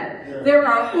of that. There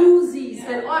are Uzis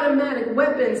and automatic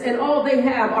weapons, and all they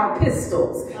have are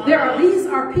pistols. These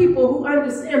are people who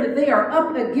understand that they are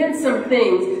up against some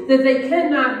things that they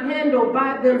cannot handle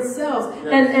by themselves.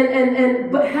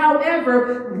 But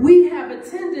however, we have a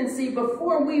tendency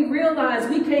before we realize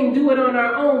we can't do it on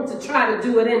our own to try to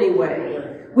do it anyway.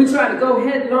 We try to go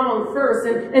headlong first,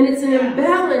 and it's an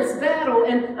imbalanced battle.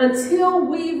 And until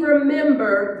we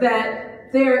remember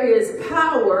that there is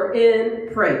power in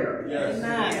prayer.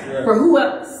 Yes. For who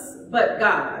else but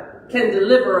God can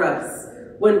deliver us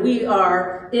when we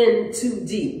are in too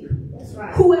deep?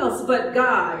 Right. Who else but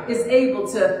God is able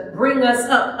to bring us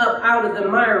up out of the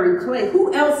miry clay?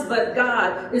 Who else but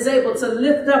God is able to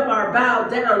lift up our bowed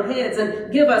down heads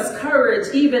and give us courage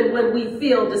even when we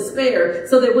feel despair,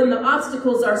 so that when the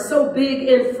obstacles are so big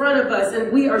in front of us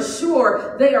and we are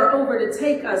sure they are over to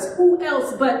take us, who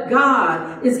else but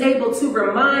God is able to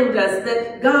remind us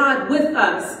that God with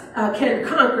us can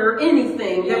conquer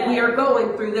anything that we are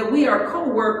going through, that we are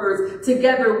co-workers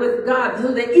together with God,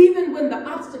 so that even when the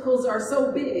obstacles are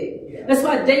so big. That's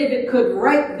why David could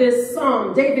write this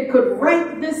psalm. David could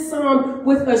write this psalm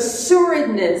with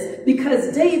assuredness,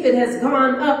 because David has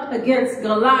gone up against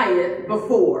Goliath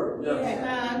before.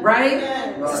 Right?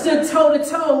 Stood toe to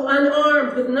toe,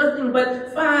 unarmed, with nothing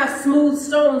but 5 smooth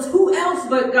stones. Who else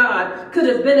but God could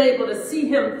have been able to see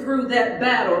him through that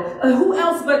battle? Who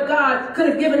else but God could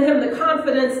have given him the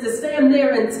confidence to stand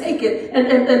there and take it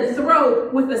and throw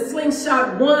with a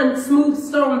slingshot 1 smooth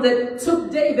stone that took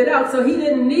David out, so he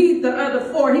didn't need the other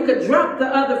 4. He could drop the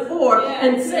other 4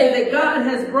 and say that God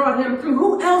has brought him through.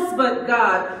 Who else but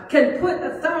God can put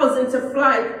 1,000 to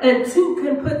flight and 2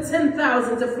 can put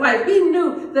 10,000 to flight? He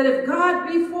knew that if God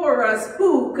be for us,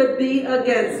 who could be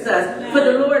against us? For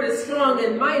the Lord is strong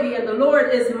and mighty, and the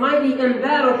Lord is mighty in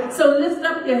battle. So lift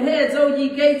up your heads, O ye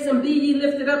gates, and be ye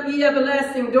lifted up, ye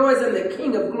everlasting doors, and the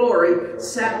King of glory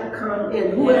shall come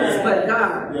in. Who else but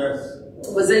God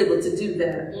was able to do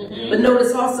that? But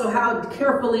notice also how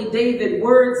carefully David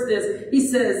words this. He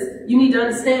says, you need to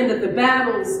understand that the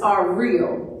battles are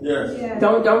real.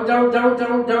 Don't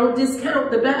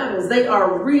discount the battles. They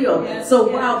are real.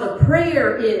 So while the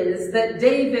prayer is that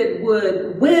David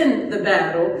would win the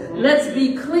battle, let's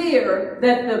be clear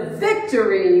that the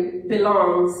victory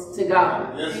belongs to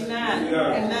God.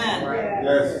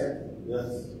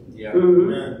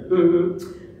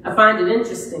 I find it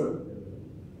interesting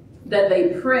that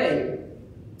they pray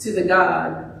to the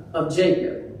God of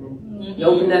Jacob. You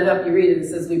open that up, you read it, it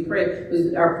says we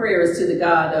pray, our prayers to the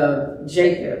God of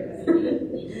Jacob.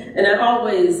 And it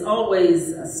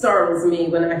always startles me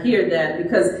when I hear that,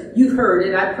 because you've heard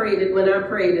it. I prayed it when I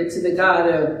prayed it to the God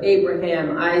of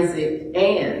Abraham, Isaac,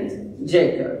 and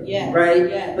Jacob, yes, right?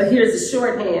 Yes. But here's the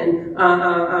shorthand.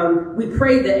 We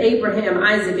pray to Abraham,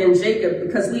 Isaac, and Jacob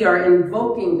because we are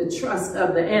invoking the trust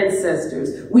of the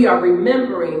ancestors. We are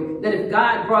remembering that if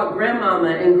God brought grandmama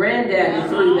and granddaddy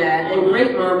through that, and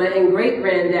great mama and great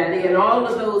granddaddy, and all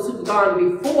of those who've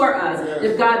gone before us,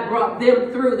 if God brought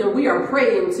them through, then we are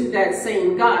praying to that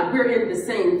same God. We're in the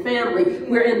same family.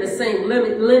 We're in the same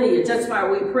lineage. That's why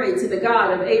we pray to the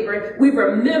God of Abraham. We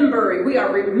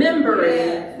are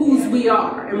remembering whose we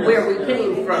are and where we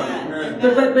came from.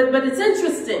 But it's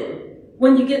interesting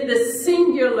when you get this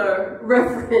singular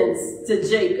reference to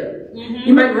Jacob.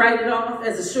 You might write it off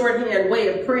as a shorthand way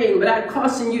of praying, but I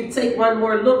caution you to take one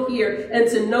more look here and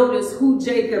to notice who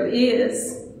Jacob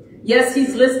is. Yes,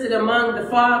 he's listed among the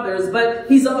fathers, but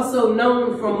he's also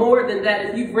known for more than that.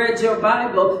 If you've read your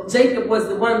Bible, Jacob was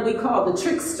the one we call the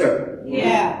trickster.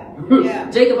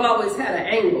 Jacob always had an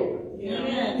angle.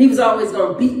 He was always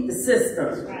going to beat the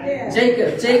system.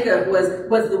 Jacob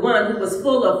was the one who was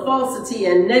full of falsity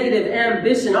and negative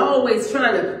ambition, always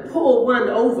trying to pull one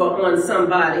over on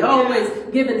somebody, always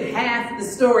giving half the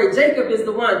story. Jacob is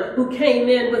the one who came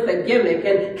in with a gimmick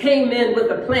and came in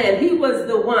with a plan. He was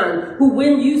the one who,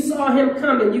 when you saw him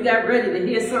coming, you got ready to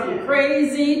hear something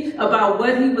crazy about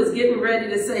what he was getting ready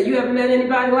to say. You ever met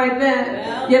anybody like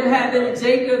that? You ever had any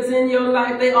Jacobs in your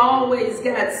life? They always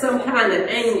got some kind of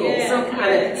angle, some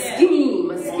kind of scheme,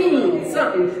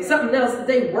 something else that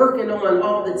they working on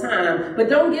all the time. But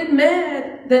don't get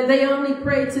mad that they only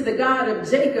pray to the God of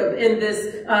Jacob in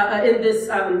this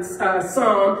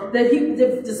psalm. That he,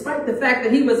 despite the fact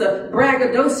that he was a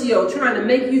braggadocio trying to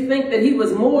make you think that he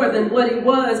was more than what he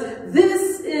was,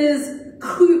 this is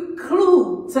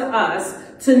clue to us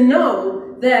to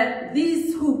know that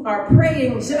these who are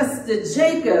praying just to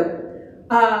Jacob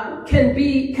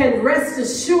can rest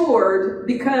assured,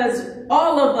 because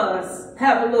all of us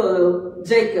have a little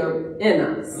Jacob in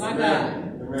us. My God.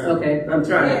 Okay, I'm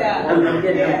trying.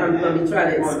 Let me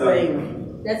try to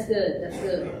explain. That's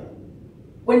good.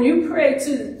 When you pray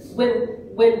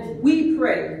when we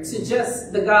pray to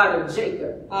just the God of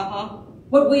Jacob,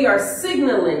 what we are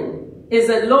signaling is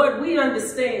that, Lord, we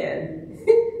understand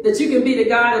that you can be the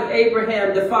God of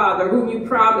Abraham, the father, whom you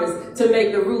promised to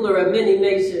make the ruler of many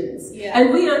nations.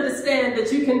 And we understand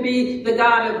that you can be the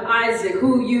God of Isaac,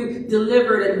 who you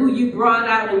delivered and who you brought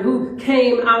out and who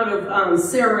came out of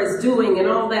Sarah's doing and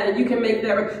all that. And you can make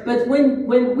that. But when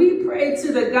we pray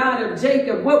to the God of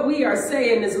Jacob, what we are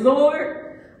saying is, Lord,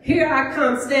 here I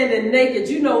come standing naked.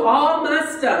 You know all my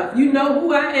stuff. You know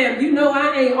who I am. You know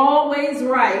I ain't always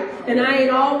right, and I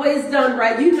ain't always done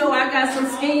right. You know I got some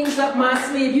schemes up my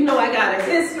sleeve. You know I got a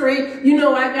history. You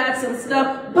know I got some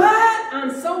stuff. But I'm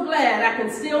so glad I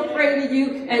can still pray to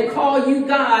you and call you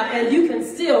God, and you can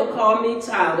still call me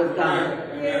child of God.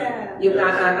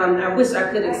 I wish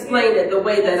I could explain it the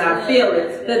way that I feel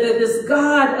it. That this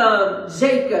God of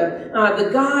Jacob, the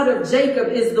God of Jacob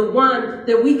is the one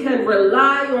that we can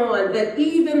rely on, that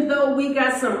even though we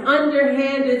got some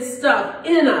underhanded stuff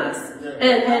in us,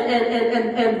 and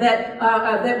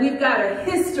that we've got a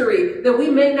history that we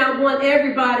may not want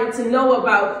everybody to know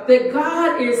about, that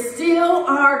God is still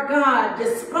our God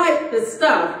despite the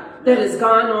stuff that has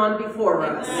gone on before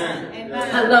us. Amen.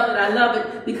 I love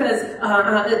it because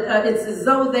it's as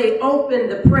though they open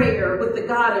the prayer with the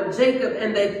God of Jacob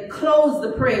and they close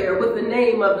the prayer with the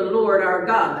name of the Lord our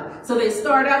God. So they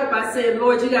start out by saying,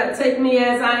 Lord, you got to take me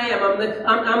as I am.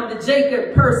 I'm the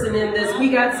Jacob person in this.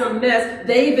 We got some mess.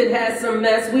 David has some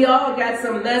mess. We all got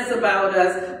some mess about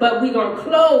us. But we're going to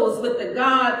close with the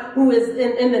God who is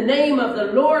in the name of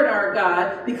the Lord our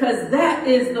God, because that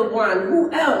is the one.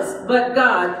 Who else but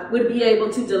God would be able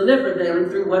to deliver them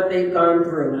through what they've gone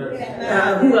through?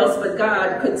 Who else but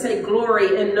God could take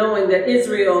glory in knowing that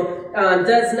Israel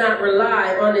does not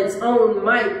rely on its own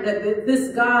might, that this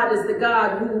God is the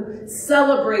God who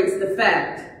celebrates the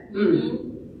fact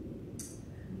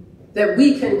that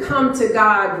we can come to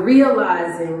God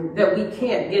realizing that we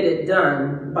can't get it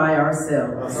done by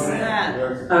ourselves.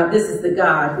 This is the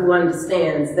God who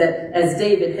understands that as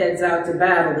David heads out to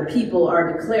battle, the people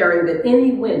are declaring that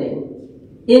any winning,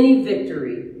 any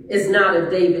victory is not of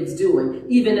David's doing,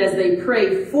 even as they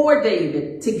pray for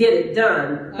David to get it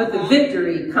done, but the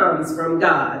victory comes from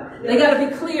God. They got to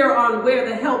be clear on where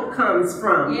the help comes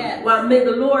from. Yes. Well, may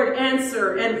the Lord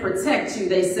answer and protect you,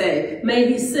 they say.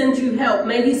 May he send you help.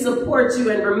 May he support you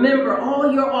and remember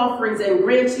all your offerings and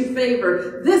grant you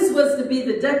favor. This was to be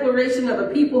the declaration of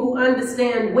a people who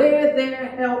understand where their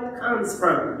help comes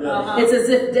from. It's as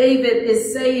if David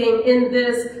is saying in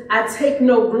this, I take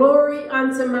no glory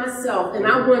unto myself. And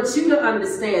I want you to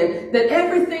understand that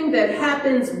everything that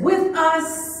happens with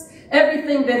us,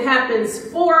 everything that happens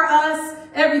for us,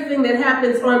 everything that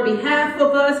happens on behalf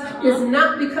of us is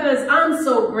not because I'm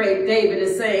so great, David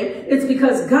is saying. It's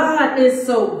because God is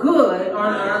so good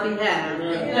on our behalf.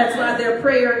 That's why their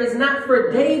prayer is not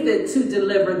for David to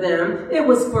deliver them. It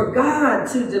was for God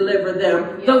to deliver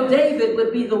them, though David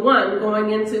would be the one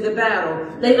going into the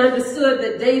battle. They understood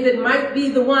that David might be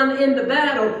the one in the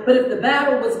battle, but if the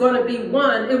battle was going to be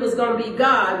won, it was going to be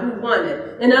God who won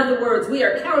it. In other words, we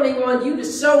are counting on you to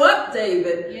show up,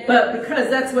 David, but because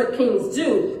that's what kings do.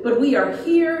 But we are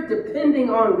here depending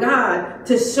on God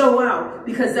to show out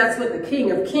because that's what the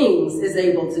King of Kings is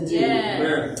able to do.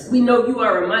 Yes. We know you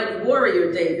are a mighty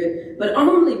warrior, David, but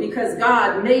only because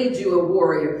God made you a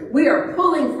warrior. We are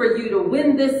pulling for you to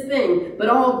win this thing, but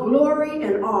all glory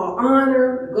and all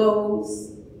honor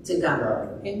goes to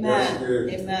God. Amen.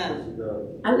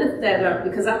 Amen. I lift that up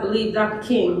because I believe Dr.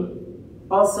 King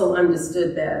also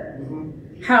understood that.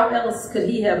 How else could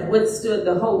he have withstood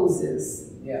the hoses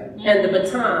and the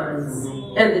batons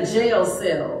and the jail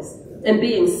cells and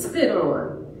being spit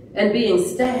on and being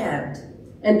stabbed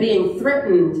and being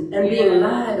threatened and being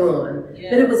lied on?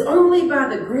 That it was only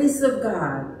by the grace of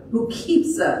God who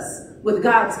keeps us with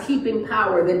God's keeping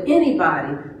power that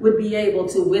anybody would be able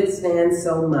to withstand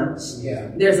so much.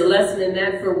 There's a lesson in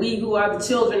that for we who are the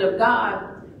children of God,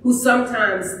 who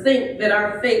sometimes think that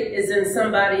our fate is in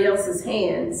somebody else's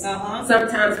hands.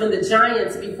 Sometimes when the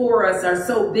giants before us are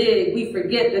so big, we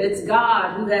forget that it's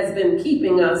God who has been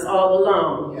keeping us all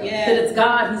along. That it's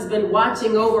God who's been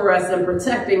watching over us and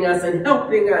protecting us and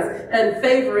helping us and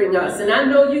favoring us. And I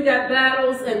know you got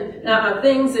battles and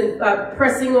things and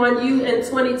pressing on you in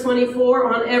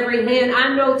 2024 on every hand.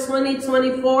 I know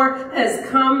 2024 has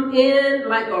come in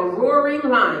like a roaring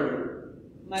lion.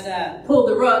 My God. Pull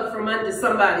the rug from under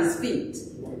somebody's feet.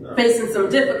 Facing some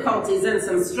difficulties and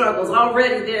some struggles.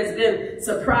 Already there's been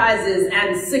surprises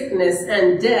and sickness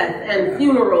and death and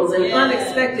funerals and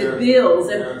unexpected bills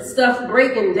and stuff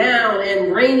breaking down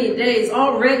and rainy days.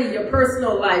 Already your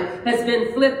personal life has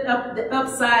been flipped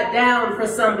upside down for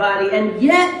somebody, and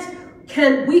yet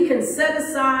we can set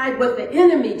aside what the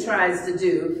enemy tries to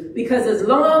do, because as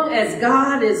long as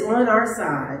God is on our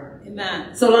side,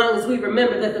 so long as we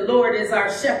remember that the Lord is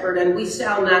our shepherd and we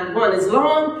shall not want, as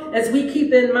long as we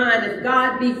keep in mind, if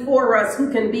God be for us, who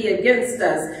can be against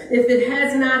us? If it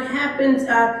has not happened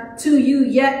to you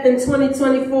yet in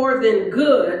 2024, then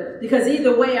good, because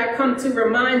either way I come to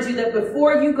remind you that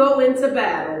before you go into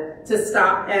battle, to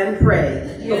stop and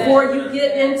pray. Before you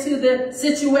get into the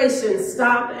situation,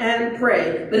 stop and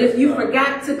pray. But if you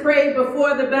forgot to pray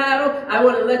before the battle, I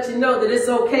want to let you know that it's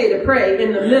okay to pray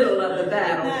in the middle of the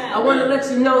battle. I want to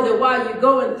let you know that while you're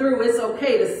going through, it's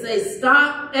okay to say,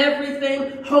 stop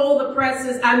everything, hold the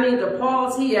presses. I mean to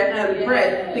pause here and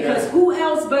pray, because who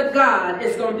else but God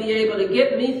is going to be able to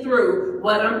get me through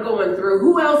what I'm going through?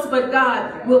 Who else but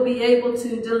God will be able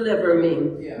to deliver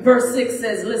me? Verse 6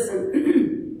 says, listen,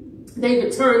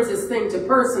 David turns this thing to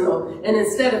personal, and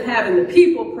instead of having the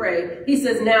people pray, he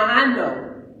says, now I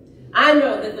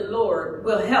know that the Lord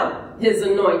will help his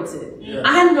anointed.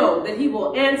 I know that he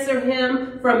will answer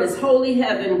him from his holy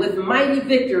heaven with mighty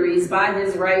victories by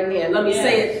his right hand. Let me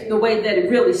say it the way that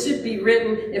it really should be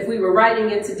written. If we were writing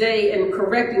it today and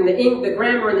correcting the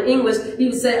grammar and the English, he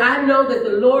would say, I know that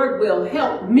the Lord will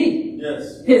help me.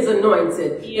 His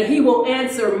anointed. That he will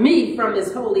answer me from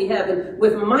his holy heaven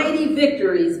with mighty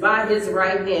victories by his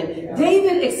right hand.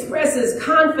 David expresses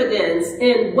confidence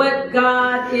in what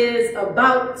God is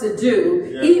about to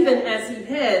do, even as he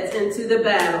heads into the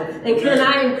battle. And can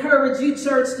I encourage you,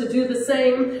 church, to do the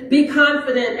same? Be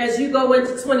confident as you go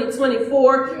into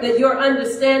 2024 that your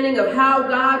understanding of how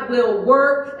God will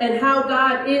work and how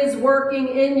God is working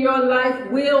in your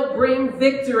life will bring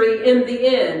victory in the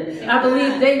end. I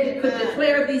believe David could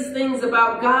declare these things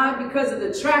about God because of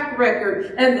the track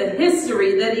record and the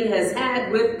history that he has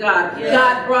had with God.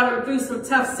 God brought him through some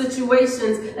tough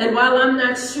situations, and while I'm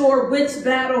not sure which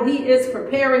battle he is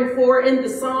preparing for in the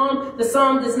psalm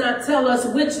does not tell us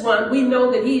which one. We know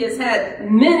that he has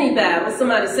had many battles.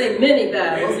 Somebody say many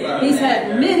battles. He's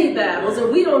had many battles,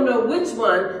 and we don't know which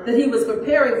one that he was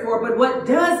preparing for, but what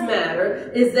does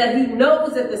matter is that he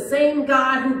knows that the same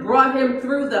God who brought him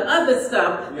through the other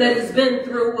stuff that he's been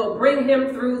through will bring him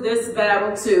through this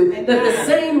battle too. That the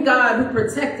same God who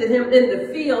protected him in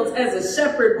the fields as a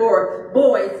shepherd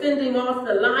boy, fending off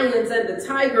the lions and the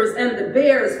tigers and the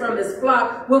bears from his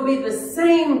flock, will be the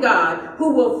same God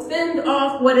who will fend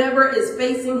off whatever is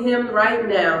facing him right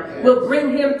now, will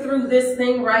bring him through this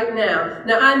thing right now.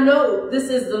 Now I know this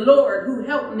is the Lord who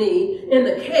helped me in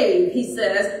the cave, he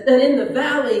says, and in the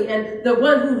valley, and the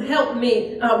one who helped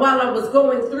me while I was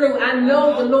going through. I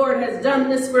know the Lord has done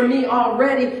this for me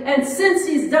already, and since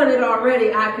he's done it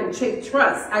already, I can take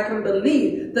trust. I can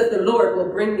believe that the Lord will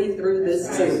bring me through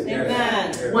this too. Amen.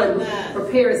 One who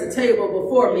prepares a table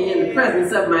before me in the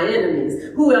presence of my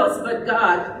enemies. Who else but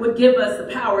God would give us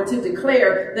the power to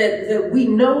declare that we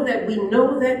know that we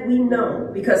know that we know?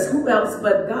 Because who else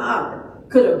but God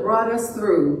could have brought us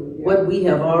through what we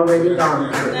have already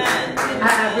gone through?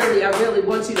 I really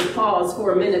want you to pause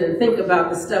for a minute and think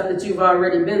about the stuff that you've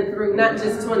already been through, not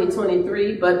just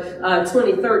 2023, but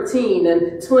 2013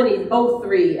 and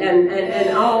 2003 and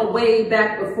all way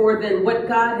back before then, what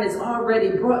God has already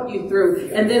brought you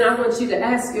through. And then I want you to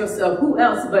ask yourself, who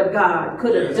else but God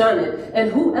could have done it?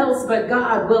 And who else but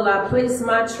God will I place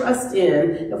my trust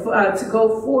in to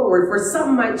go forward? For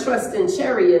some might trust in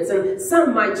chariots and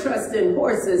some might trust in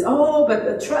horses. Oh, but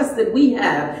the trust that we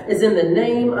have is in the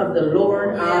name of the Lord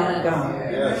our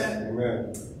God. Yes.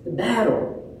 Amen. The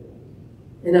battle,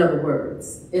 in other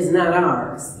words, is not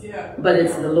ours, but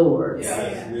it's the Lord's.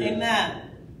 Amen.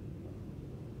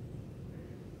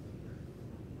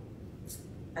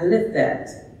 I lift that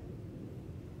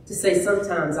to say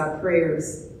sometimes our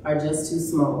prayers are just too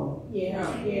small.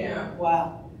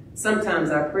 Wow. Sometimes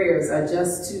our prayers are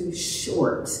just too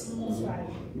short.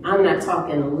 I'm not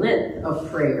talking length of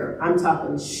prayer. I'm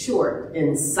talking short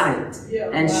in sight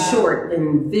and short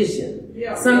in vision.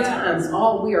 Sometimes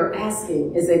all we are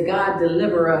asking is that God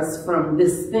deliver us from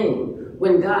this thing,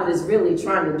 when God is really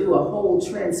trying to do a whole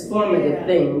transformative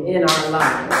thing in our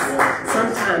lives.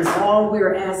 Sometimes all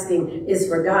we're asking is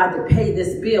for God to pay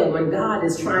this bill, when God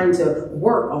is trying to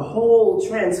work a whole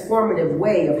transformative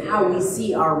way of how we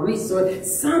see our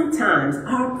resource. Sometimes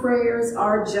our prayers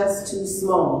are just too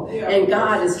small, and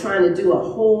God is trying to do a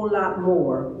whole lot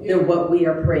more than what we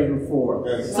are praying for.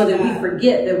 So that we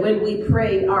forget that when we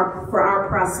pray for our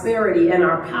prosperity and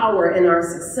our power and our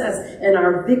success and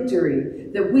our victory,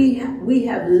 that we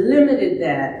have limited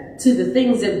that to the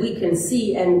things that we can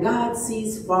see, and God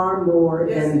sees far more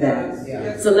than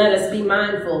that. So let us be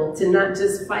mindful to not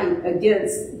just fight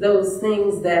against those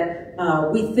things that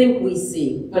we think we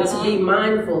see, but to be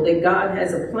mindful that God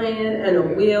has a plan and a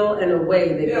will and a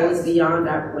way that goes beyond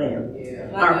our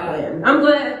plan. Our plan. I'm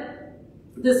glad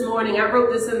this morning I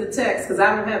wrote this in the text because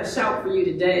I don't have a shout for you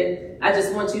today. I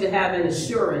just want you to have an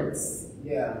assurance.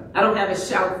 I don't have a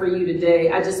shout for you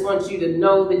today. I just want you to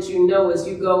know that you know as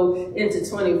you go into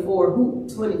 2024,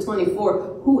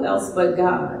 who else but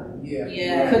God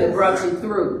could have brought you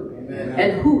through?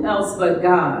 And who else but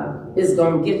God is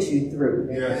going to get you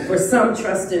through? For some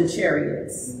trust in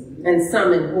chariots and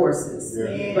some in horses,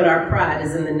 but our pride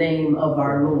is in the name of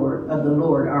our Lord, of the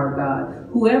Lord our God.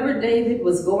 Whoever David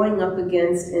was going up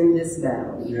against in this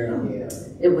battle,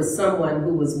 it was someone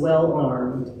who was well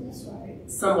armed.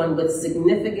 Someone with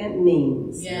significant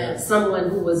means, someone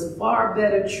who was far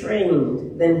better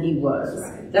trained than he was.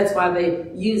 That's why they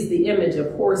used the image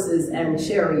of horses and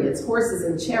chariots. Horses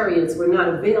and chariots were not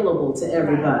available to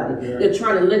everybody. They're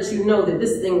trying to let you know that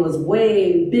this thing was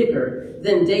way bigger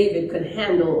than David could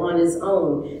handle on his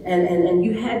own. And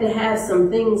you had to have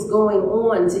some things going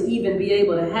on to even be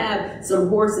able to have some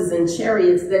horses and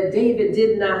chariots that David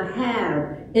did not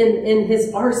have in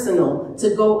his arsenal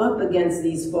to go up against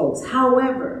these folks.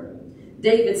 However,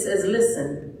 David says,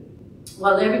 listen,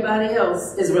 while everybody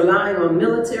else is relying on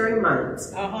military might,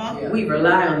 we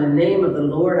rely on the name of the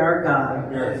Lord our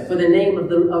God. For the name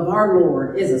of our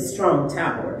Lord is a strong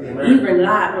tower. We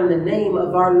rely on the name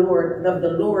of our Lord, of the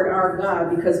Lord our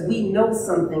God, because we know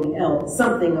something else,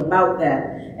 something about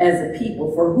that as a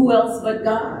people. For who else but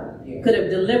God could have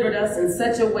delivered us in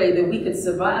such a way that we could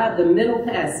survive the Middle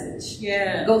Passage,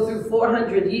 go through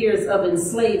 400 years of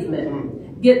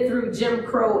enslavement, get through Jim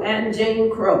Crow and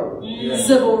Jane Crow,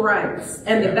 civil rights,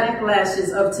 and the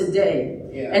backlashes of today,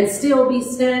 and still be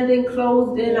standing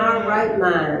clothed in our right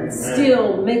minds,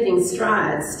 still making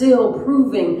strides, still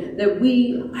proving that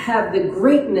we have the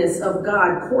greatness of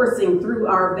God coursing through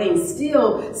our veins,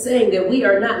 still saying that we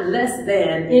are not less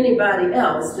than anybody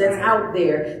else that's out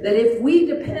there, that if we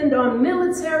depend on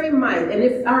military might, and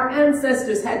if our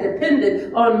ancestors had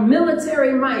depended on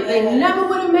military might, they never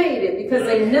would have made it, because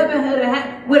they never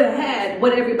would have had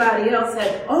what everybody else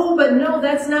had. Oh, but no,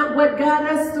 that's not what got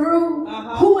us through.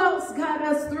 Who else got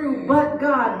got us through but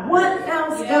God? What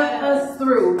else got us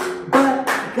through but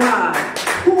God?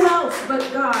 Who else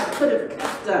but God could have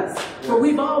kept us? For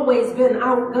we've always been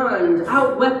outgunned,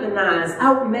 outweaponized,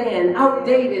 outmanned,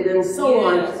 outdated, and so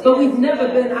on. But we've never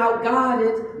been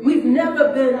outguarded. We've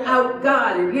never been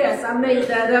outguarded. Yes, I made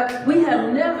that up. We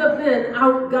have never been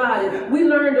outguarded. We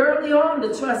learned early on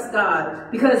to trust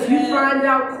God, because you find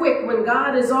out quick when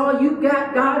God is all you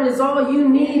got, God is all you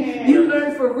need. You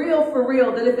learn for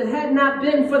real, that if it had not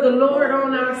been for the Lord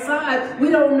on our side, we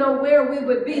don't know where we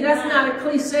would be. That's not a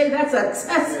cliche. That's a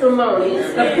testimony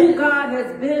of who God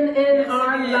has been in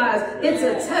our lives. It's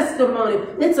a testimony.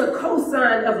 It's a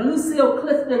cosign of Lucille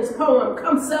Clifton's poem,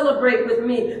 "Come Celebrate With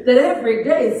Me," that every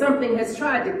day something has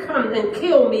tried to come and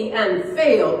kill me and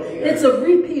failed. It's a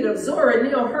repeat of Zora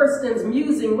Neale Hurston's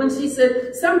musing when she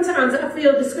said, "Sometimes I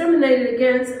feel discriminated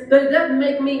against, but it doesn't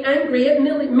make me angry. It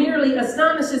merely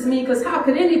astonishes me, because how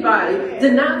could anybody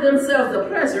deny themselves the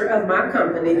pleasure of my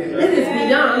company? It is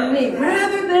beyond me."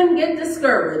 Rather than get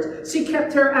discouraged, she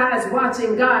kept her eyes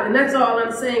watching God. And that's all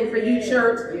I'm saying for you,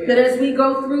 church, that as we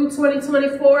go through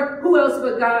 2024, who else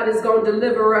but God is going to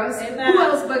deliver us? Who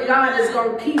else but God is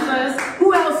going to keep us?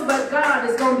 Who else but God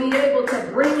is going to be able to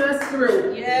bring us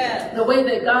through the way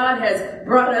that God has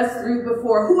brought us through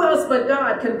before? Who else but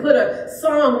God can put a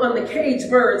song on the cage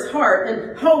bird's heart,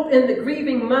 and hope in the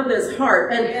grieving mother's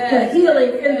heart, and the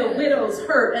healing in the widow's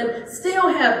hurt, and still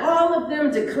have all of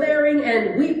them declaring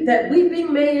and weep that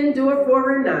weeping may endure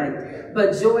for a night,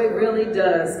 but joy really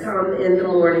does come in the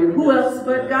morning? Who else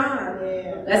but God?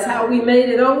 That's how we made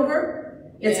it over.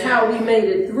 It's how we made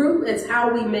it through. It's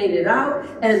how we made it out.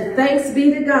 And thanks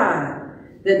be to God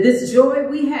that this joy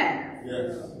we have,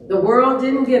 the world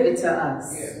didn't give it to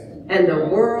us. And the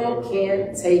world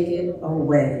can't take it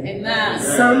away. Amen.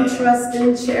 Some trust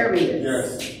in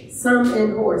chariots, some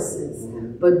in horses,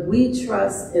 but we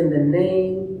trust in the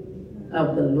name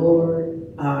of the Lord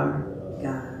our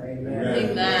God.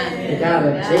 Amen. The God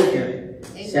of Jacob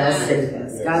shall save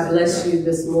us. God bless you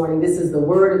this morning. This is the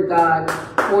word of God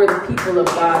for the people of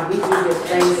God. We do give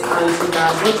thanks unto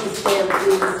God. Won't you stand,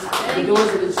 please? The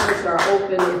doors of the church are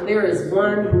open. If there is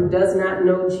one who does not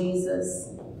know Jesus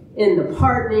in the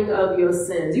pardoning of your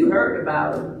sins, you heard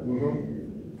about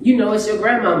him. You know it's your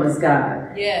grandmama's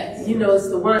God. Yes. You know it's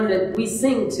the one that we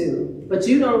sing to, but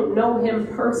you don't know him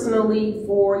personally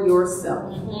for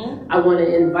yourself. I want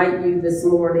to invite you this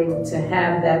morning to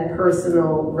have that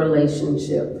personal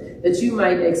relationship, that you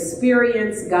might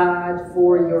experience God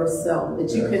for yourself,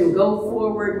 that you can go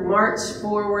forward, march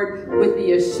forward with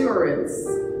the assurance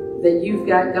that you've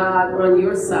got God on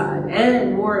your side,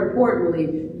 and more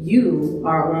importantly, you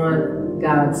are on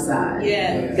God's side.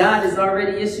 Yes. God has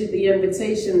already issued the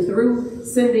invitation through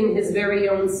sending his very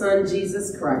own son,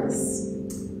 Jesus Christ.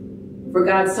 For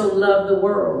God so loved the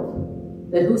world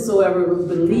that whosoever would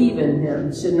believe in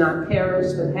him should not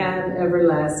perish but have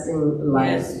everlasting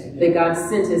life. Yes. That God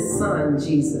sent his son,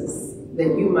 Jesus,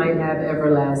 that you might have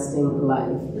everlasting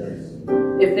life.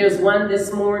 If there's one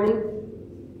this morning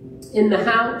in the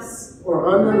house or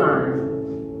on the line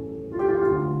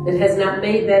that has not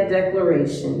made that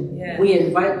declaration, we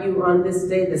invite you on this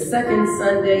day, the second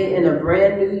Sunday in a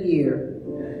brand new year,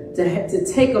 to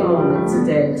take a moment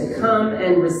today to come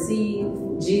and receive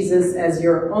Jesus as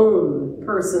your own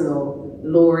personal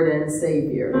Lord and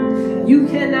Savior. You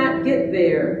cannot get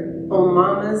there on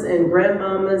mama's and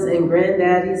grandmama's and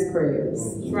granddaddy's prayers.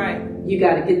 That's right. You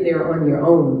got to get there on your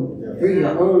own, through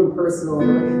your own personal.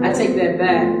 I take that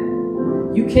back.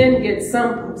 You can get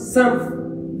some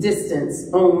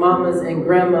distance on mama's and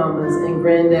grandmama's and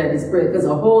granddaddy's prayer, because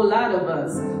a whole lot of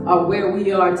us are where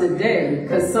we are today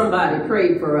because somebody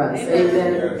prayed for us.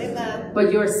 Amen. Amen.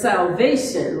 But your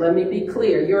salvation, let me be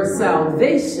clear, your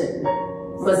salvation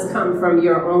must come from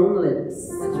your own lips.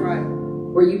 That's right.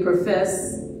 Where you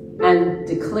profess and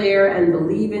declare and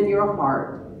believe in your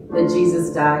heart that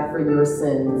Jesus died for your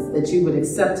sins, that you would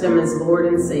accept him as Lord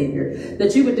and Savior,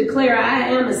 that you would declare, I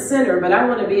am a sinner, but I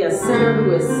want to be a sinner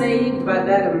who is saved by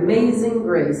that amazing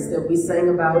grace that we sang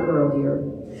about earlier.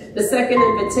 The second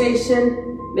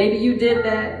invitation, maybe you did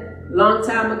that a long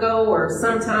time ago or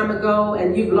some time ago,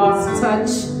 and you've lost touch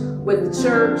with the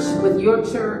church, with your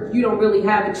church. You don't really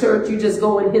have a church. You just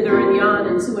going hither and yon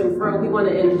and to and fro. We want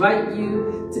to invite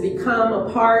you to become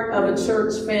a part of a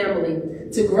church family,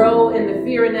 to grow in the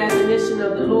fear and admonition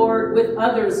of the Lord with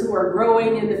others who are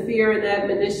growing in the fear and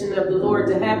admonition of the Lord,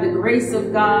 to have the grace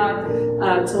of God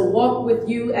to walk with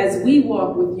you as we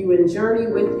walk with you and journey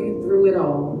with you through it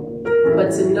all.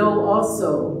 But to know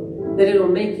also that it'll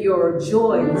make your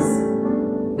joys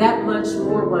that much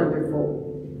more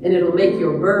wonderful and it'll make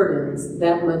your burdens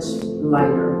that much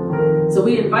lighter. So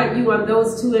we invite you on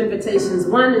those two invitations.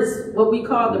 One is what we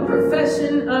call the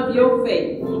profession of your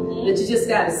faith, that you just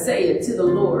got to say it to the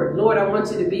Lord. Lord, I want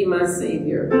you to be my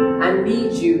Savior. I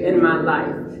need you in my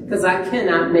life because I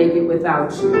cannot make it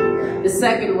without you. The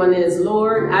second one is,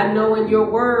 Lord, I know in your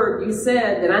word you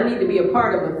said that I need to be a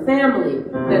part of a family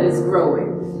that is growing.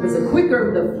 Because a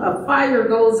fire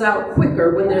goes out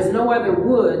quicker when there's no other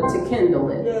wood to kindle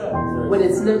it. When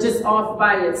it's not just off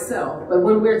by itself. But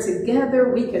when we're together,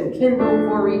 we can kindle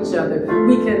for each other.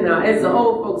 We can, as the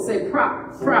old folks say,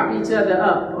 prop each other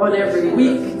up on every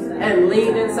week and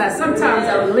lean inside. Sometimes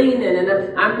I'm leaning and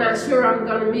I'm not sure I'm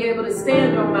going to be able to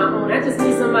stand on my own. I just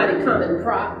need somebody to come and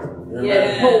prop.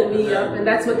 And hold me up. And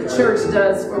that's what the church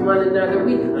does for one another.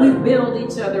 We build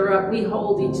each other up. We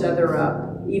hold each other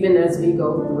up, even as we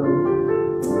go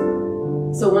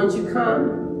through. So once you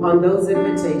come on those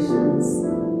invitations,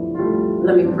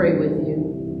 let me pray with you.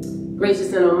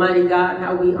 Gracious and almighty God,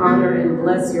 how we honor and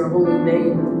bless your holy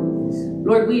name.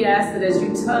 Lord, we ask that as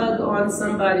you tug on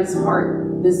somebody's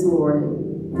heart this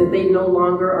morning, that they no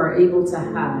longer are able to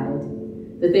hide,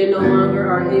 that they no longer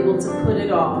are able to put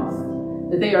it off,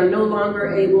 that they are no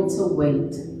longer able to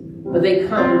wait, but they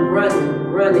come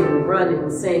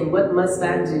running, saying, what must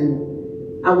I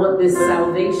do? I want this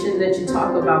salvation that you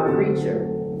talk about, preacher.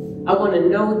 I want to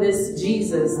know this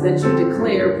Jesus that you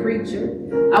declare, preacher.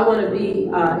 I want to be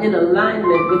in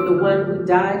alignment with the one who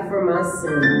died for my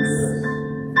sins.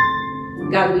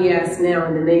 God, we ask now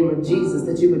in the name of Jesus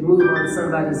that you would move on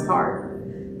somebody's heart,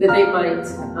 that they might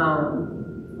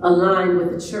align with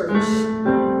the church.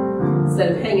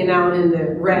 Instead of hanging out in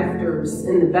the rafters,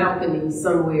 in the balcony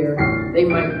somewhere, they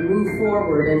might move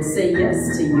forward and say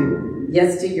yes to you.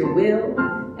 Yes to your will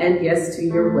and yes to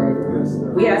your way.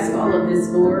 We ask all of this,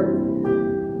 Lord,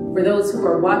 for those who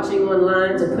are watching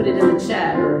online to put it in the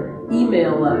chat or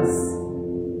email us.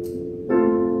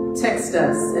 Text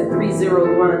us at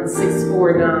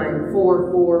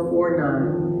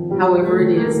 301-649-4449. However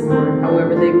it is, Lord,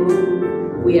 however they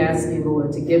move, we ask you,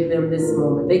 Lord, to give them this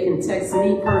moment. They can text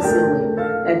me personally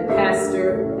at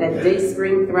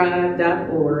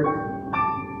pastor@dayspringthrive.org.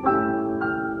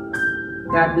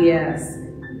 God, we ask.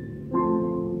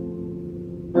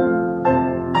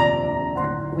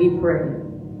 We pray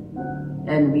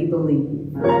and we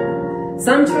believe.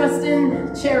 Some trust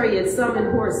in chariots, some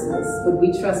in horses, but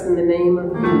we trust in the name of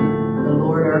you, the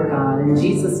Lord our God. In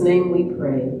Jesus' name we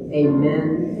pray.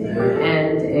 Amen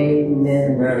and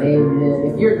amen. Amen.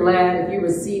 If you're glad, if you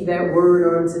received that word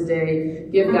on today,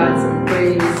 give God some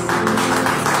praise.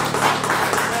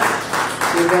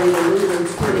 You're ready to move in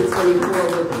 2024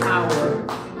 with power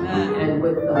and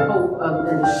with the hope of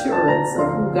an assurance of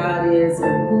who God is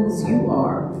and whose you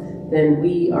are. Then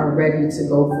we are ready to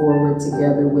go forward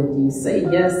together with you. Say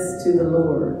yes to the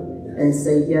Lord and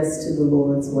say yes to the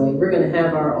Lord's way. We're going to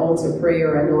have our altar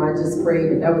prayer. I know I just prayed,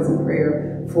 but that was a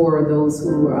prayer for those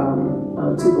who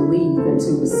to believe and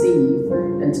to receive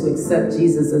and to accept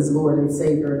Jesus as Lord and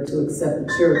Savior, to accept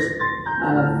the church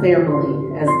family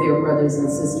as their brothers and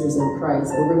sisters in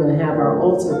Christ. But we're going to have our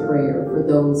altar prayer for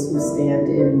those who stand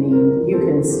in need. You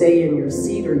can stay in your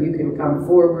seat or you can come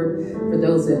forward. For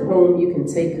those at home, you can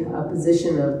take a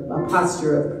position of a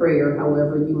posture of prayer,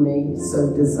 however you may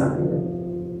so desire.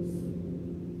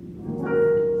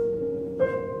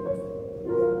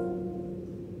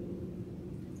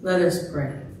 Let us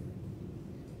pray.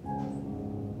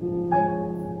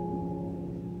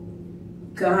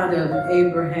 God of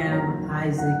Abraham,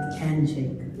 Isaac, and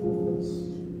Jacob,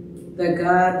 the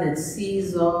God that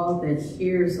sees all, that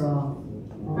hears all,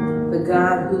 the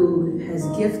God who has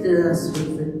gifted us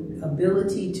with the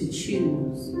ability to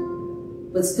choose,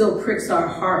 but still pricks our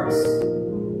hearts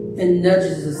and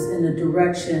nudges us in a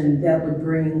direction that would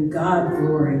bring God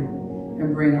glory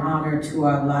and bring honor to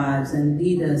our lives and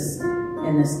lead us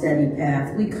in a steady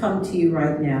path. We come to you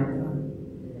right now, God.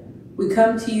 We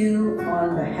come to you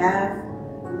on behalf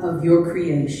of your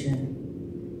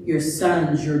creation, your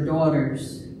sons, your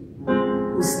daughters,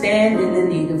 who stand in the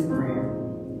need of prayer.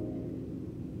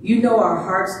 You know our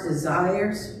heart's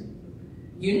desires.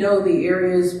 You know the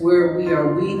areas where we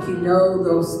are weak. You know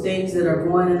those things that are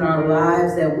going in our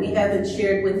lives that we haven't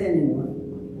shared with anyone,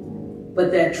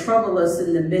 but that trouble us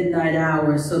in the midnight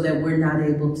hours so that we're not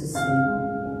able to sleep.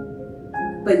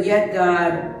 But yet,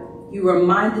 God, you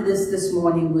reminded us this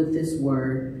morning with this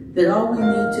word that all we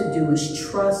need to do is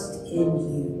trust in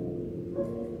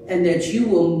you, and that you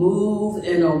will move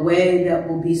in a way that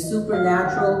will be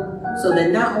supernatural, so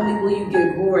that not only will you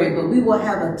get glory, but we will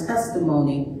have a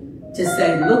testimony to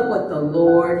say, look what the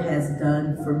Lord has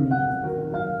done for me.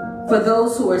 For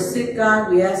those who are sick, God,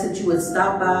 we ask that you would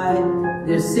stop by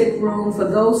their sick room. For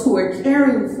those who are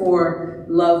caring for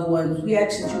loved ones, we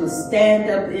ask that you would stand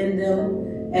up in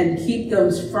them and keep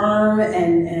them firm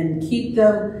and keep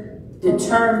them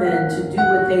determined to do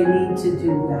what they need to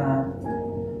do,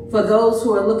 God. For those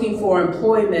who are looking for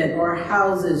employment or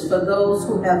houses, for those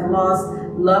who have lost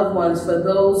loved ones, for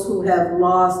those who have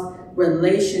lost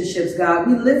relationships, God,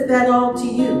 we lift that all to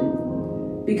you,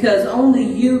 because only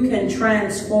you can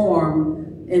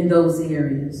transform in those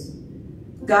areas.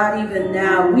 God, even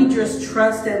now, we just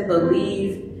trust and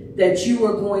believe that you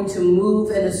are going to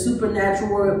move in a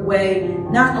supernatural way,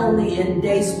 not only in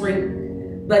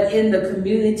Dayspring, but in the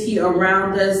community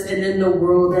around us and in the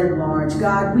world at large.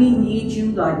 God, we need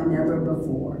you like never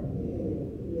before,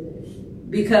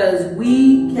 because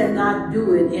we cannot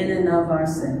do it in and of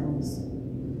ourselves.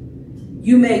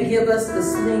 You may give us the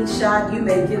slingshot, you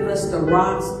may give us the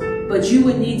rocks, but you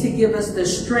would need to give us the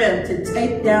strength to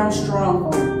take down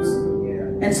strongholds.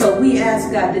 And so we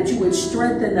ask, God, that you would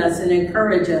strengthen us and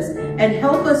encourage us and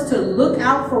help us to look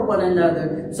out for one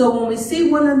another. So when we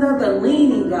see one another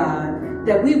leaning, God,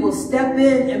 that we will step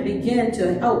in and begin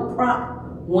to help prop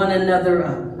one another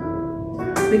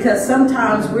up. Because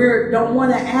sometimes we don't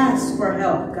want to ask for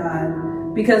help, God,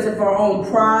 because of our own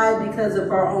pride, because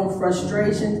of our own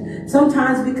frustrations,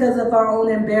 sometimes because of our own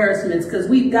embarrassments, because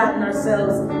we've gotten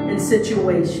ourselves in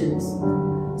situations.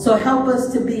 So help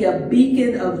us to be a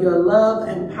beacon of your love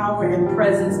and power and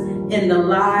presence in the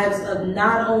lives of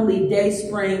not only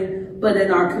Dayspring, but in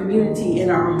our community, in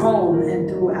our home, and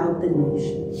throughout the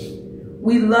nation.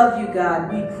 We love you,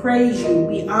 God. We praise you.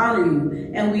 We honor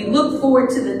you. And we look forward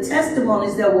to the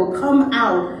testimonies that will come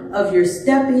out of your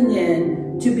stepping in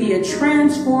to be a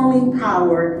transforming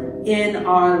power in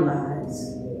our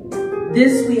lives.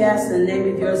 This we ask in the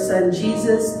name of your Son,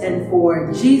 Jesus, and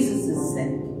for Jesus'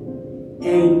 sake.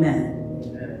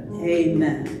 Amen.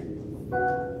 Amen.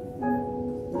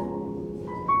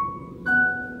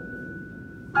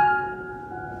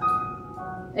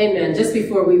 Amen. Just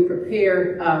before we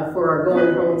prepare for our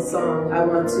going home song, I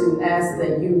want to ask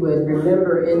that you would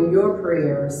remember in your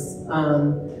prayers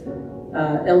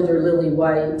Elder Lily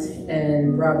White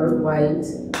and Robert White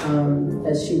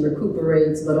as she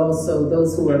recuperates, but also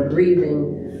those who are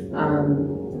grieving,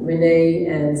 Renee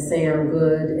and Sam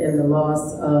Good and the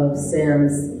loss of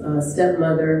Sam's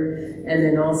stepmother, and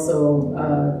then also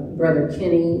Brother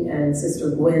Kenny and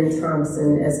Sister Gwen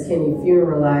Thompson as Kenny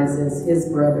funeralizes his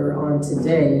brother on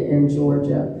today in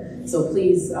Georgia. So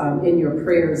please, in your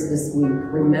prayers this week,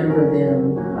 remember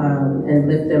them and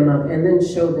lift them up, and then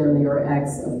show them your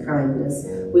acts of kindness.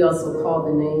 We also call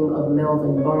the name of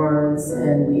Melvin Barnes,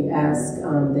 and we ask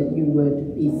that you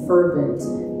would be fervent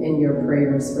in your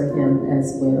prayers for him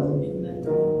as well.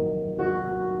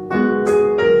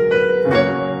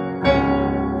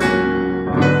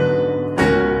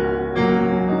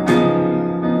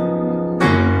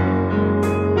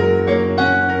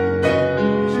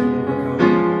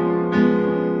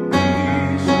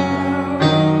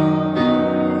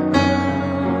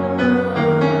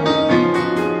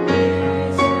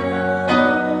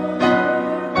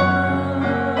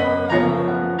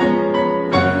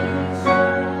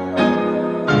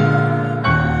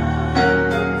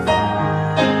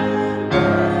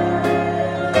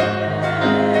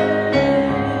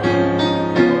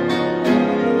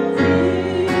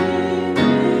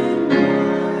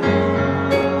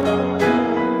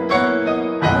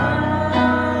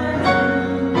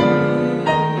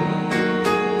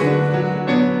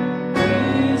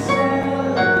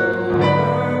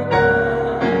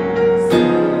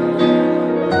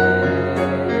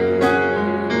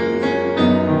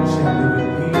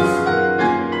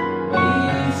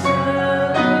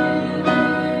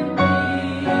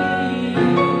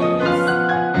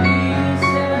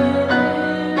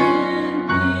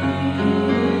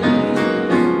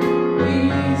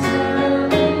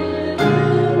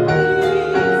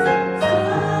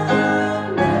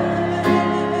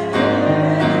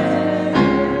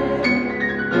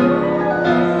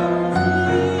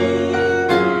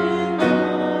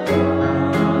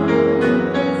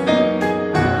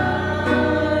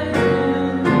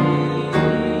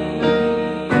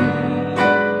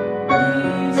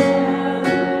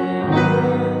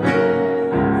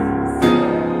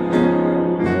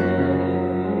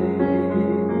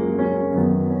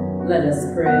 Let us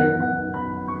pray.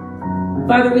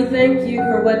 Father, we thank you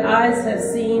for what eyes have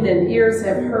seen and ears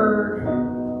have heard.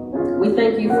 We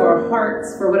thank you for our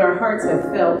hearts, for what our hearts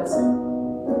have felt.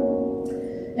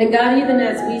 And God, even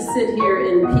as we sit here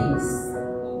in peace,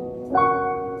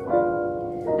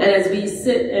 and as we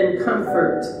sit in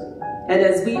comfort And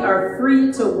as we are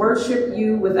free to worship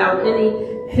you without any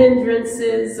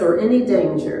hindrances or any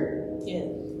danger,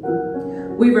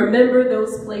 we remember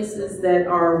those places that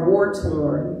are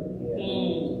war-torn.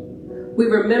 We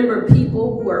remember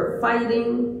people who are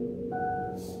fighting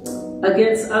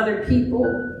against other people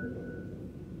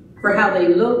for how they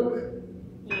look,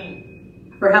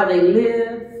 for how they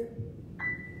live,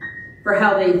 for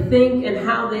how they think and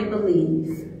how they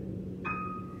believe.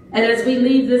 And as we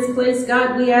leave this place,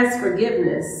 God, we ask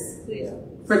forgiveness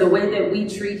for the way that we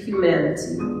treat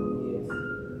humanity.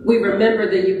 We remember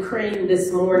the Ukraine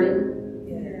this morning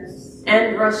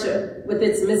and Russia with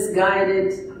its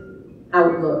misguided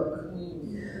outlook.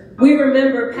 We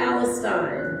remember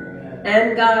Palestine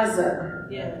and Gaza.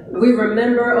 We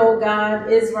remember, oh God,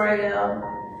 Israel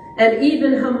and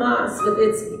even Hamas with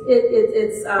its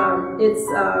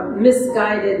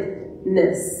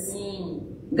misguidedness.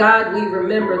 God, we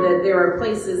remember that there are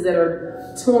places that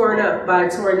are torn up by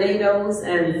tornadoes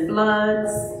and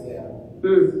floods.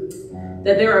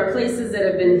 That there are places that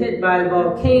have been hit by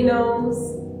volcanoes,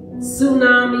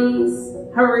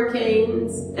 tsunamis,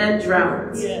 hurricanes, and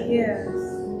droughts.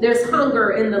 There's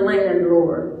hunger in the land,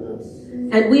 Lord.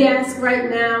 And we ask right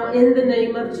now in the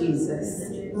name of Jesus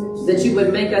that you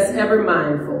would make us ever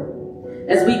mindful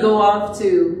as we go off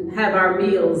to have our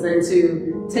meals and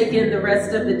to take in the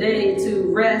rest of the day to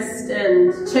rest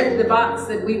and check the box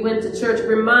that we went to church.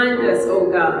 Remind us, oh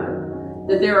God,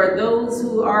 that there are those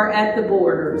who are at the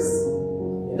borders,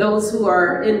 those who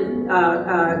are in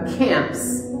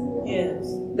camps,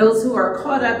 those who are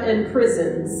caught up in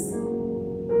prisons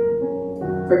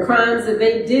for crimes that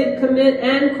they did commit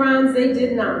and crimes they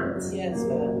did not.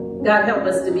 God, help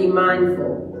us to be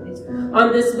mindful.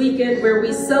 On this weekend where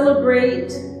we celebrate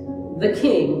the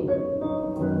King,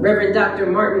 Reverend Dr.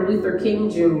 Martin Luther King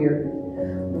Jr.,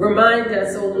 remind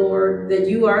us, oh Lord, that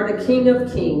you are the King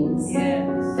of Kings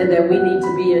and that we need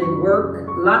to be in work,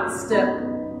 lockstep,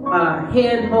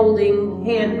 hand-holding,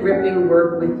 hand-gripping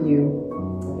work with you.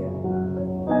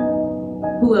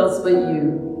 Who else but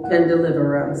you can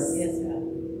deliver us?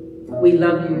 We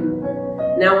love you.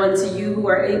 Now unto you who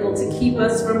are able to keep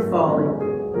us from falling,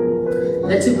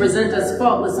 and to present us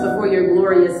faultless before your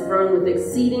glorious throne with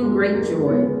exceeding great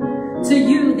joy. To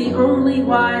you, the only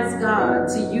wise God,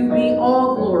 to you be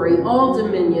all glory, all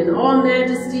dominion, all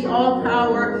majesty, all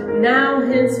power, now,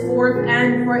 henceforth,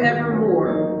 and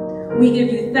forevermore. We give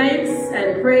you thanks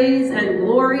and praise and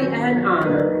glory and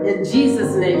honor. In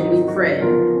Jesus' name we pray.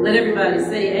 Let everybody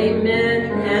say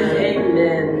amen and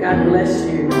amen. God bless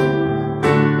you.